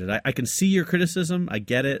enjoyed it. I can see your criticism. I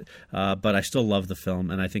get it, but I still love the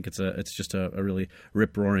film, and I think it's just a really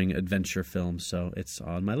rip-roaring adventure film. So it's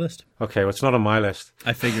on my list. Okay, well, it's not on my list.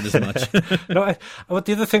 I figured as much. No, well,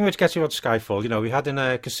 the other thing which gets you about Skyfall, we had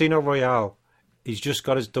in Casino Royale, he's just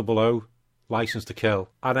got his 00 license to kill,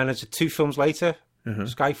 and then it's 2 films later,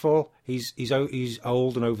 Skyfall, he's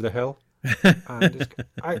old and over the hill. And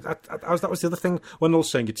that was the other thing when they were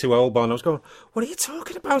saying you're too old, Bond. I was going, what are you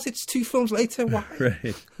talking about? It's 2 films later. Why?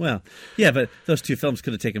 Right. Well, yeah, but those 2 films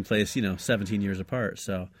could have taken place, 17 years apart.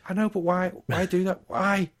 So I know, but why? Why do that?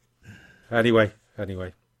 Why? Anyway,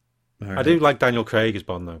 right. I do like Daniel Craig as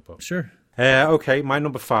Bond though. But sure. Okay, my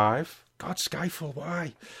number 5 God, Skyfall,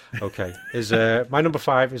 why? Okay. Is my number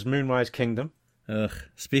 5 is Moonrise Kingdom. Ugh.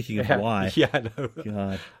 Speaking of why. Yeah, I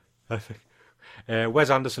know. God.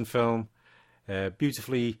 Wes Anderson film,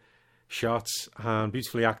 beautifully shot and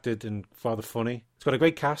beautifully acted and rather funny. It's got a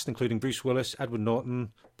great cast, including Bruce Willis, Edward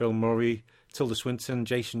Norton, Bill Murray, Tilda Swinton,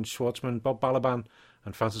 Jason Schwartzman, Bob Balaban,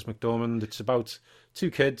 and Frances McDormand. It's about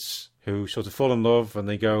 2 kids who sort of fall in love and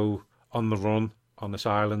they go on the run on this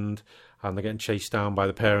island, and they're getting chased down by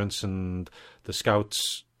the parents and the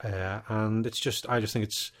scouts. And it's just, I just think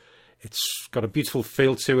it's got a beautiful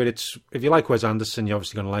feel to it. It's, if you like Wes Anderson, you're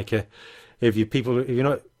obviously going to like it. If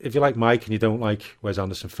you like Mike and you don't like Wes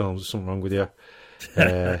Anderson films, there's something wrong with you.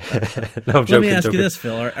 No, I'm joking. Let me ask you this,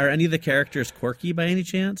 Phil: Are any of the characters quirky by any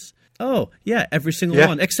chance? Oh, yeah, every single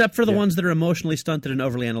one, except for the ones that are emotionally stunted and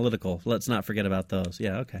overly analytical. Let's not forget about those.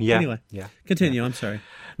 Yeah, okay. Yeah, anyway, continue. I'm sorry.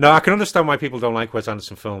 No, I can understand why people don't like Wes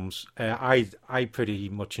Anderson films. I pretty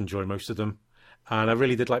much enjoy most of them, and I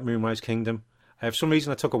really did like Moonrise Kingdom. For some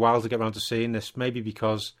reason, I took a while to get around to seeing this. Maybe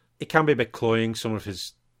because it can be a bit cloying.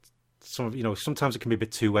 Sometimes it can be a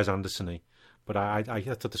bit too Wes Anderson-y, but I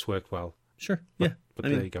thought this worked well. Sure, yeah. But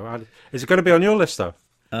there you go. Is it going to be on your list, though?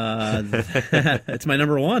 It's my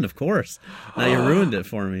number 1, of course. Now you ruined it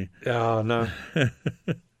for me. Oh, no.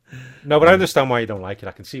 No, but I understand why you don't like it.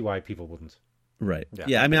 I can see why people wouldn't. Right.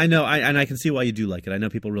 Yeah, I mean, I know, and I can see why you do like it. I know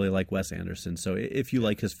people really like Wes Anderson, so if you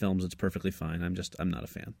like his films, it's perfectly fine. I'm not a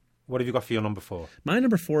fan. What have you got for your number 4? My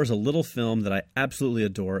number 4 is a little film that I absolutely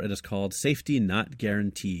adore. It is called Safety Not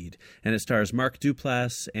Guaranteed, and it stars Mark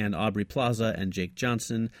Duplass and Aubrey Plaza and Jake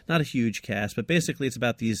Johnson. Not a huge cast, but basically it's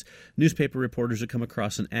about these newspaper reporters who come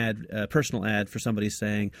across an ad, personal ad for somebody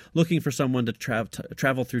saying, looking for someone to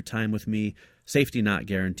travel through time with me, safety not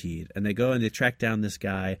guaranteed. And they go and they track down this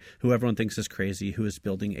guy who everyone thinks is crazy, who is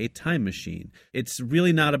building a time machine. It's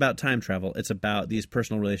really not about time travel. It's about these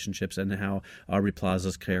personal relationships and how Aubrey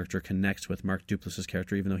Plaza's character connects with Mark Duplass's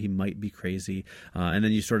character, even though he might be crazy. And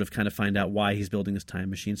then you sort of kind of find out why he's building this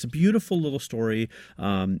time machine. It's a beautiful little story,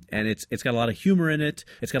 and it's got a lot of humor in it.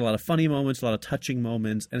 It's got a lot of funny moments, a lot of touching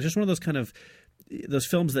moments, and it's just one of those kind of those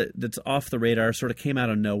films that's off the radar, sort of came out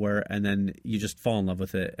of nowhere, and then you just fall in love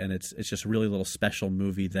with it, and it's just a really little special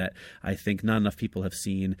movie that I think not enough people have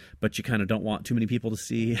seen, but you kind of don't want too many people to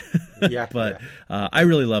see. I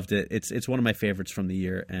really loved it. It's one of my favorites from the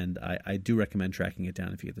year, and I do recommend tracking it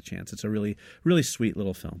down if you get the chance. It's a really, really sweet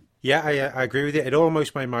little film. Yeah, I agree with you. It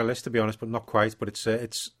almost made my list, to be honest, but not quite. But it's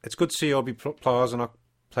good to see Aubrey Plaza not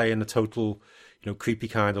playing the total, creepy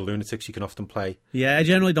kind of lunatics you can often play. Yeah, I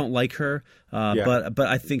generally don't like her, but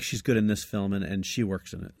I think she's good in this film, and she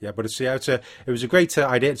works in it. Yeah, but it was a great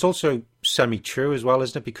idea. It's also semi-true as well,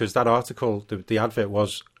 isn't it? Because that article, the advert,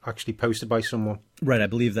 was actually posted by someone. Right, I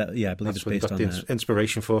believe that. Yeah, I believe that's it's based on the that.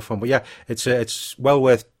 Inspiration for fun. But yeah, it's well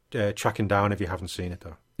worth tracking down if you haven't seen it,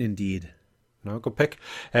 though. Indeed. No, good pick.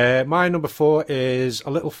 My number 4 is a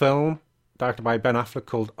little film directed by Ben Affleck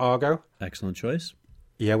called Argo. Excellent choice.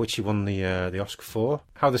 Yeah, which he won the Oscar for.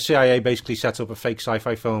 How the CIA basically set up a fake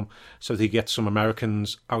sci-fi film so they get some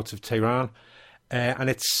Americans out of Tehran. And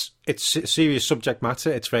it's serious subject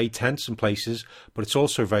matter. It's very tense in places, but it's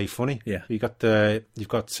also very funny. Yeah, you've got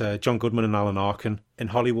John Goodman and Alan Arkin in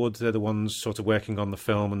Hollywood. They're the ones sort of working on the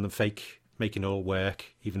film and the fake, making it all work,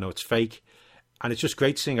 even though it's fake. And it's just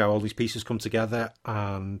great seeing how all these pieces come together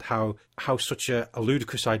and how such a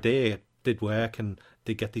ludicrous idea did work and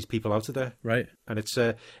did get these people out of there. Right. And it's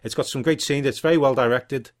got some great scenes. It's very well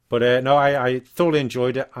directed. But I thoroughly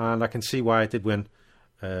enjoyed it, and I can see why it did win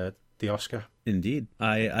the Oscar. Indeed.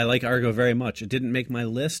 I like Argo very much. It didn't make my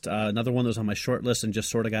list. Another one that was on my short list and just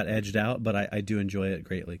sort of got edged out, but I do enjoy it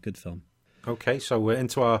greatly. Good film. Okay, so we're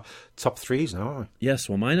into our top 3s now, aren't we? Yes,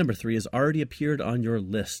 well, my number 3 has already appeared on your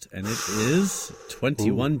list, and it is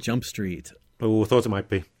 21 Jump Street. Oh, I thought it might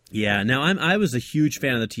be. Yeah, now I was a huge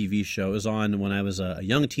fan of the TV show. It was on when I was a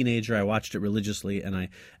young teenager. I watched it religiously, and I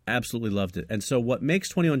absolutely loved it. And so what makes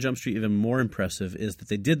 21 Jump Street even more impressive is that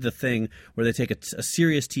they did the thing where they take a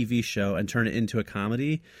serious TV show and turn it into a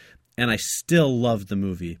comedy, and I still loved the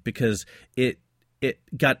movie because it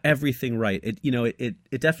got everything right.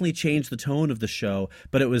 It definitely changed the tone of the show,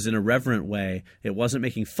 but it was in a reverent way. It wasn't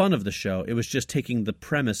making fun of the show. It was just taking the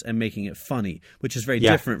premise and making it funny, which is very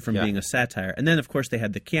different from being a satire. And then, of course, they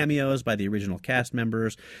had the cameos by the original cast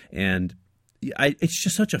members, and it's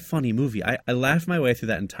just such a funny movie. I laughed my way through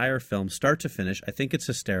that entire film, start to finish. I think it's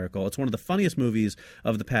hysterical. It's one of the funniest movies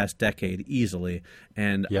of the past decade, easily.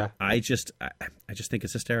 And I just think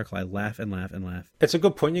it's hysterical. I laugh and laugh and laugh. It's a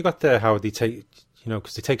good point you got there, how they take,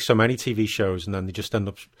 because they take so many TV shows and then they just end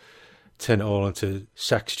up turn it all into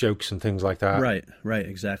sex jokes and things like that. Right,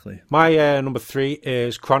 exactly. My number 3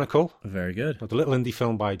 is Chronicle. Very good. The little indie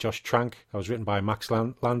film by Josh Trank. That was written by Max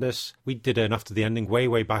Landis. We did an After the Ending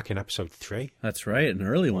way back in episode 3. That's right, an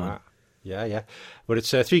early one. Wow. Yeah. But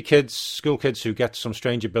it's 3 kids, school kids, who get some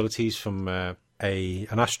strange abilities from an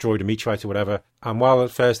asteroid, a meteorite or whatever. And while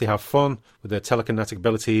at first they have fun with their telekinetic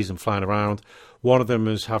abilities and flying around, one of them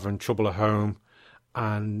is having trouble at home.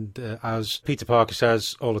 And as Peter Parker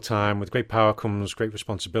says all the time, with great power comes great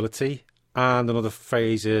responsibility. And another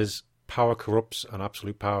phrase is, power corrupts, and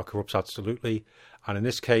absolute power corrupts absolutely. And in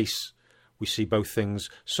this case, we see both things.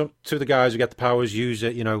 Two of the guys who get the powers use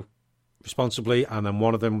it, responsibly, and then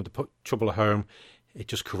one of them with the trouble at home, it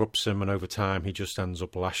just corrupts him, and over time he just ends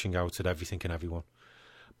up lashing out at everything and everyone.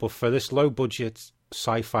 But for this low-budget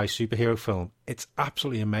sci-fi superhero film, it's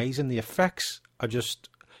absolutely amazing. The effects are just...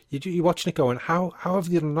 You're watching it going, how have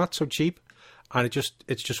they done that so cheap? And it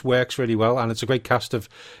just works really well. And it's a great cast of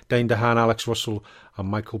Dane DeHaan, Alex Russell, and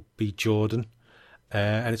Michael B. Jordan.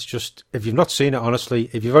 And it's just, if you've not seen it, honestly,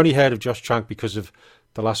 if you've only heard of Josh Trank because of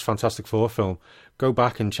the last Fantastic Four film, go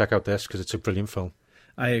back and check out this, because it's a brilliant film.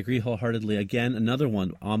 I agree wholeheartedly. Again, another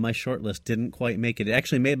one on my short list, didn't quite make it. It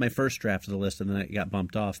actually made my first draft of the list, and then it got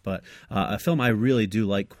bumped off. But a film I really do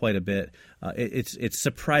like quite a bit. It's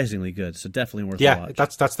surprisingly good, so definitely worth a watch. Yeah,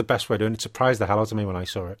 that's the best way of doing it. It surprised the hell out of me when I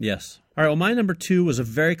saw it. Yes. All right, well, my number 2 was a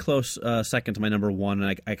very close second to my number 1,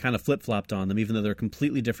 and I kind of flip-flopped on them, even though they're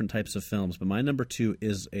completely different types of films. But my number 2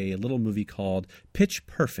 is a little movie called Pitch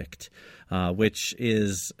Perfect, which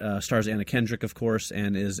stars Anna Kendrick, of course,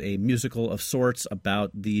 and is a musical of sorts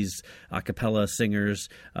about these a cappella singers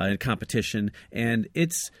in competition. And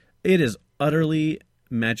it is utterly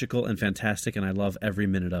magical and fantastic, and I love every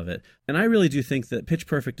minute of it. And I really do think that Pitch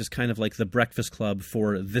Perfect is kind of like the Breakfast Club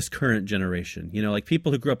for this current generation. Like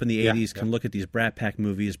people who grew up in the 80s can look at these Brat Pack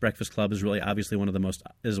movies. Breakfast Club is really obviously one of the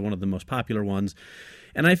most popular ones.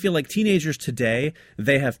 And I feel like teenagers today,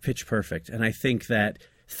 they have Pitch Perfect. And I think that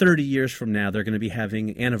 30 years from now, they're going to be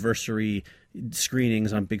having anniversary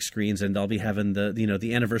screenings on big screens, and they'll be having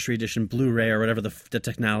the anniversary edition Blu-ray or whatever the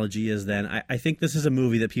technology is then. I think this is a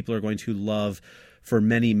movie that people are going to love for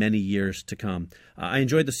many, many years to come. I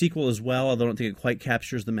enjoyed the sequel as well, although I don't think it quite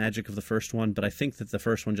captures the magic of the first one, but I think that the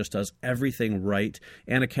first one just does everything right.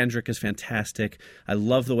 Anna Kendrick is fantastic. I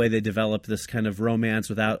love the way they develop this kind of romance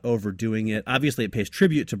without overdoing it. Obviously, it pays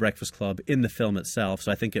tribute to Breakfast Club in the film itself,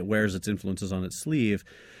 so I think it wears its influences on its sleeve,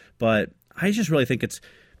 but I just really think it's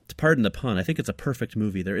pardon the pun, I think it's a perfect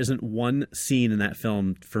movie. There isn't one scene in that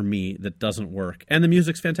film for me that doesn't work. And the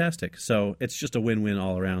music's fantastic. So it's just a win-win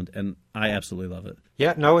all around, and I absolutely love it.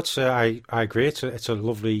 Yeah, no, it's I agree. It's a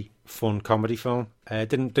lovely, fun comedy film.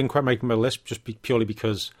 Didn't quite make my list just purely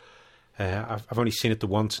because I've only seen it the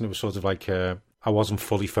once, and it was sort of like I wasn't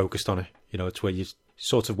fully focused on it. It's where you're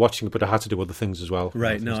sort of watching it, but I had to do other things as well.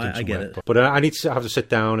 Right, no, I get it. But I need to have to sit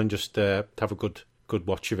down and just have a good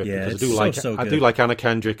watch of it, because I do like Anna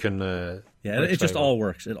Kendrick, and it just all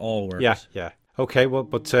works. It all works. Yeah. Okay, well,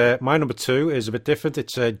 but my number 2 is a bit different.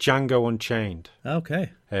 It's Django Unchained.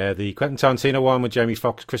 Okay. The Quentin Tarantino one with Jamie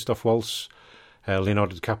Foxx, Christoph Waltz,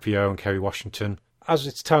 Leonardo DiCaprio, and Kerry Washington. As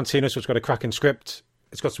it's Tarantino, so it's got a cracking script.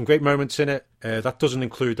 It's got some great moments in it. That doesn't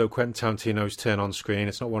include, though, Quentin Tarantino's turn on screen.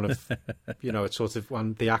 It's not one of, it's sort of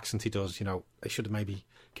one, the accent he does, they should have maybe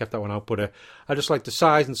kept that one out. But I just like the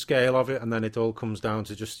size and scale of it, and then it all comes down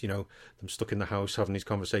to just, them stuck in the house having these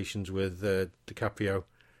conversations with DiCaprio.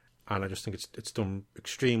 And I just think it's done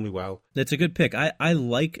extremely well. It's a good pick. I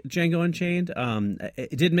like Django Unchained.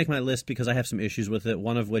 It did make my list because I have some issues with it,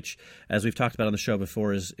 one of which, as we've talked about on the show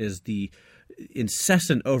before, is the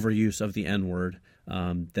incessant overuse of the N-word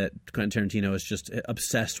that Quentin Tarantino is just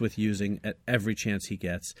obsessed with using at every chance he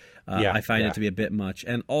gets. I find it to be a bit much.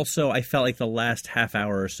 And also, I felt like the last half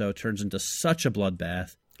hour or so turns into such a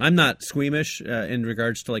bloodbath. I'm not squeamish in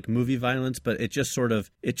regards to like movie violence, but it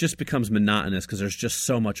just becomes monotonous because there's just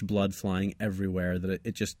so much blood flying everywhere that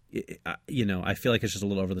I feel like it's just a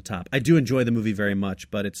little over the top. I do enjoy the movie very much,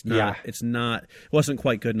 but it wasn't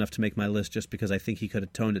quite good enough to make my list, just because I think he could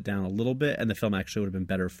have toned it down a little bit and the film actually would have been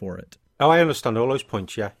better for it. Oh, I understand all those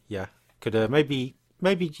points. Yeah. Could maybe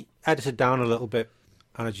edit it down a little bit,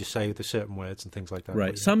 and as you say, with the certain words and things like that.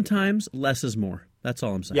 Right. Sometimes less is more. That's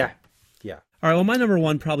all I'm saying. Yeah. All right, well, my number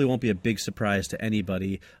 1 probably won't be a big surprise to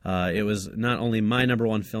anybody. It was not only my number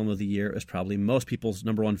 1 film of the year, it was probably most people's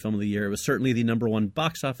number 1 film of the year. It was certainly the number 1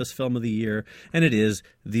 box office film of the year, and it is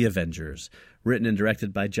The Avengers, written and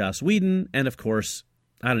directed by Joss Whedon, and of course,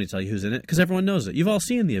 I don't need to tell you who's in it, because everyone knows it. You've all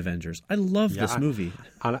seen The Avengers. I love this movie.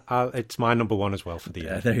 And it's my number 1 as well for the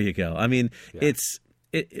year. There you go. I mean, it's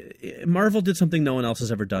Marvel did something no one else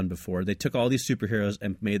has ever done before. They took all these superheroes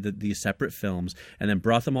and made these separate films and then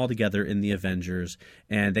brought them all together in the Avengers.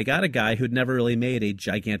 And they got a guy who'd never really made a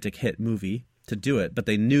gigantic hit movie to do it, but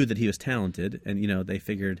they knew that he was talented. And, they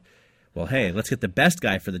figured, well, hey, let's get the best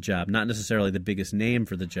guy for the job, not necessarily the biggest name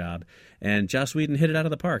for the job. And Joss Whedon hit it out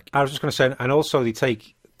of the park. I was just going to say, and also they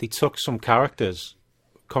took some characters,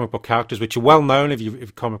 comic book characters, which are well known if you're a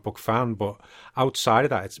comic book fan, but outside of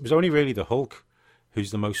that, it was only really the Hulk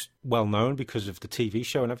who's the most well known because of the TV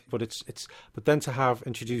show and everything. But then to have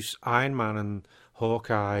introduce Iron Man and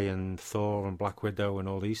Hawkeye and Thor and Black Widow and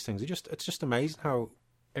all these things, it's just amazing how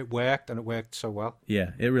it worked, and it worked so well.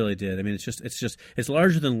 Yeah, it really did. I mean, it's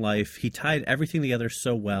larger than life. He tied everything together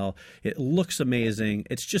so well. It looks amazing.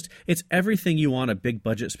 It's everything you want a big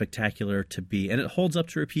budget spectacular to be, and it holds up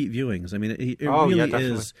to repeat viewings. I mean, it really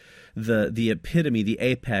is the epitome, the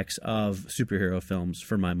apex of superhero films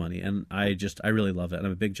for my money, and I really love it. And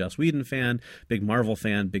I'm a big Joss Whedon fan, big Marvel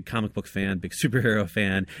fan, big comic book fan, big superhero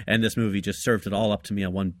fan, and this movie just served it all up to me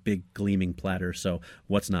on one big gleaming platter. So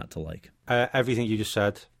what's not to like? Everything you just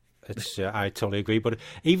said, I totally agree. But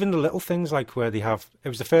even the little things like where it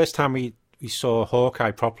was the first time we saw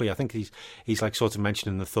Hawkeye properly. I think he's like sort of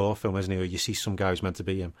mentioned in the Thor film, isn't he? Or you see some guy who's meant to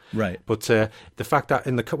be him, right? But the fact that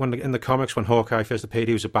in the comics when Hawkeye first appeared,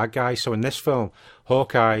 he was a bad guy. So in this film,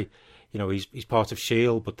 Hawkeye, he's part of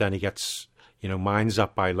S.H.I.E.L.D., but then he gets minds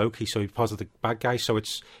up by Loki, so he's part of the bad guy. So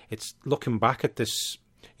it's looking back at this,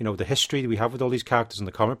 the history that we have with all these characters in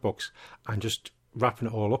the comic books, and just wrapping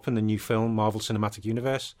it all up in the new film, Marvel Cinematic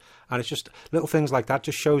Universe. And it's just little things like that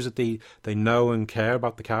just shows that they know and care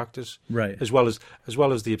about the characters. Right. As well as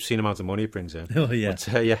the obscene amount of money it brings in. Oh, yeah.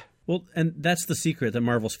 But, yeah. Well, and that's the secret that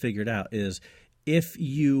Marvel's figured out is if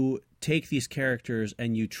you take these characters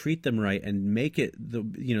and you treat them right and make it so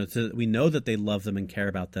that we know that they love them and care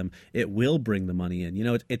about them, it will bring the money in.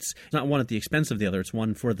 It's not one at the expense of the other, it's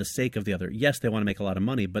one for the sake of the other. Yes, they want to make a lot of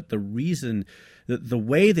money, but the reason, the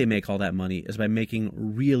way they make all that money is by making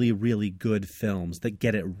really, really good films that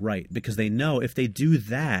get it right, because they know if they do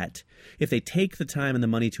that, if they take the time and the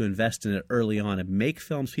money to invest in it early on and make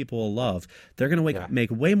films people will love, they're going to make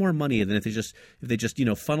way more money than if they just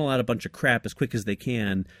funnel out a bunch of crap as quick as they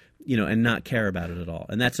can, and not care about it at all.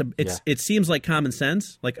 And it seems like common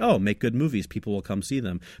sense, like, oh, make good movies, people will come see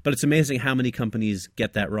them. But it's amazing how many companies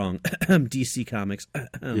get that wrong. DC Comics.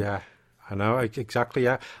 Yeah, I know, exactly,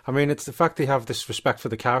 yeah. I mean, it's the fact they have this respect for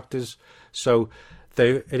the characters. So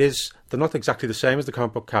they're not exactly the same as the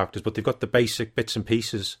comic book characters, but they've got the basic bits and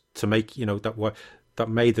pieces to make, that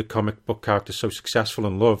made the comic book characters so successful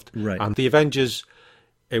and loved. Right. And the Avengers,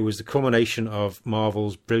 it was the culmination of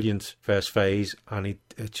Marvel's brilliant first phase, and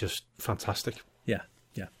it's just fantastic.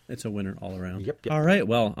 Yeah, it's a winner all around. Yep. All right,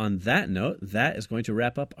 well, on that note, that is going to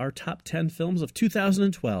wrap up our top 10 films of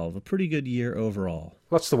 2012. A pretty good year overall.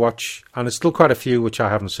 Lots to watch, and there's still quite a few which I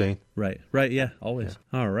haven't seen. Right, yeah, always.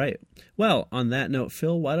 Yeah. All right. Well, on that note,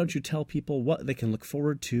 Phil, why don't you tell people what they can look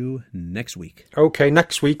forward to next week? Okay,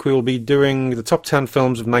 next week we will be doing the top 10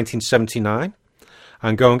 films of 1979,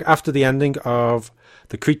 and going after the ending of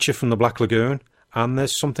The Creature from the Black Lagoon, and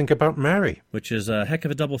There's Something About Mary. Which is a heck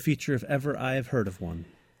of a double feature if ever I have heard of one.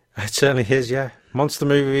 It certainly is, yeah. Monster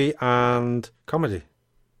movie and comedy.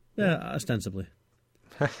 Yeah, ostensibly.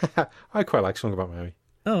 I quite like Something About Mary.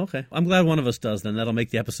 Oh, okay. I'm glad one of us does, then. That'll make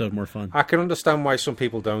the episode more fun. I can understand why some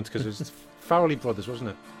people don't, because it was Farrelly Brothers, wasn't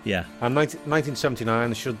it? Yeah. And 1979,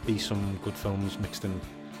 there should be some good films mixed in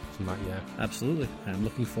from that year. Absolutely. I'm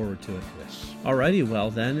looking forward to it. Yes. Alrighty,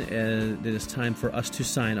 well then, it is time for us to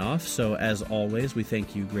sign off. So as always, we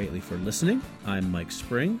thank you greatly for listening. I'm Mike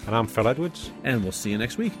Spring. And I'm Phil Edwards. And we'll see you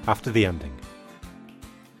next week. After the ending.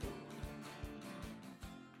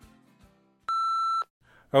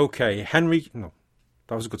 Okay, no,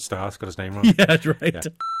 that was a good start. Got his name wrong. Yeah, that's right. Yeah.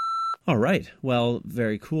 All right. Well,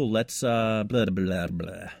 very cool. Let's blah, blah, blah,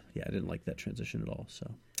 blah. Yeah, I didn't like that transition at all,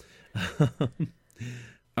 so...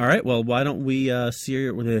 All right, well, why don't we see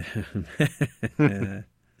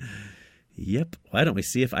Yep, why don't we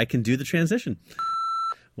see if I can do the transition?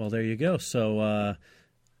 Well, there you go. So,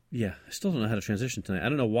 yeah, I still don't know how to transition tonight. I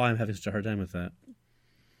don't know why I'm having such a hard time with that.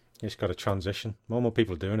 You just got to transition. More and more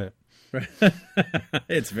people are doing it.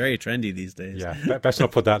 It's very trendy these days. Yeah, best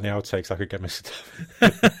not put that in the outtakes. I could get missed.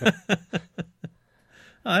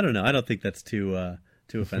 I don't know. I don't think that's too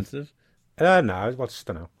offensive. No, I just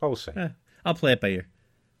don't know. We'll see. I'll play it by ear.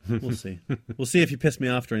 We'll see. We'll see if you piss me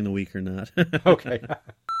off during the week or not. Okay.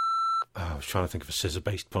 I was trying to think of a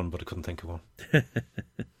scissor-based pun, but I couldn't think of one.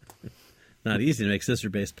 Not easy to make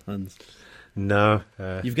scissor-based puns. No.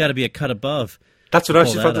 You've got to be a cut above. That's what I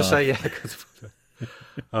was about to say,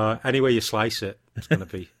 yeah. Anyway you slice it, it's going to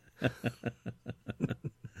be.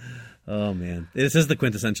 Oh man, this is the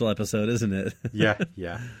quintessential episode, isn't it? Yeah.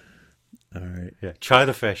 All right. Yeah, try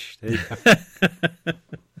the fish. There you go.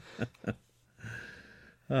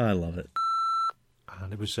 Oh, I love it.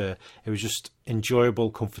 And it was just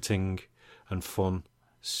enjoyable, comforting, and fun.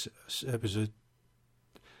 It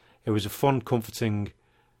was a fun, comforting,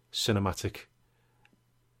 cinematic.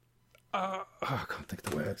 I can't think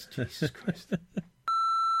of the words. Jesus Christ.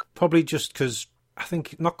 Probably just because I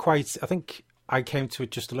think not quite. I think I came to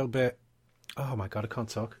it just a little bit. Oh my God, I can't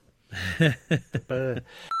talk.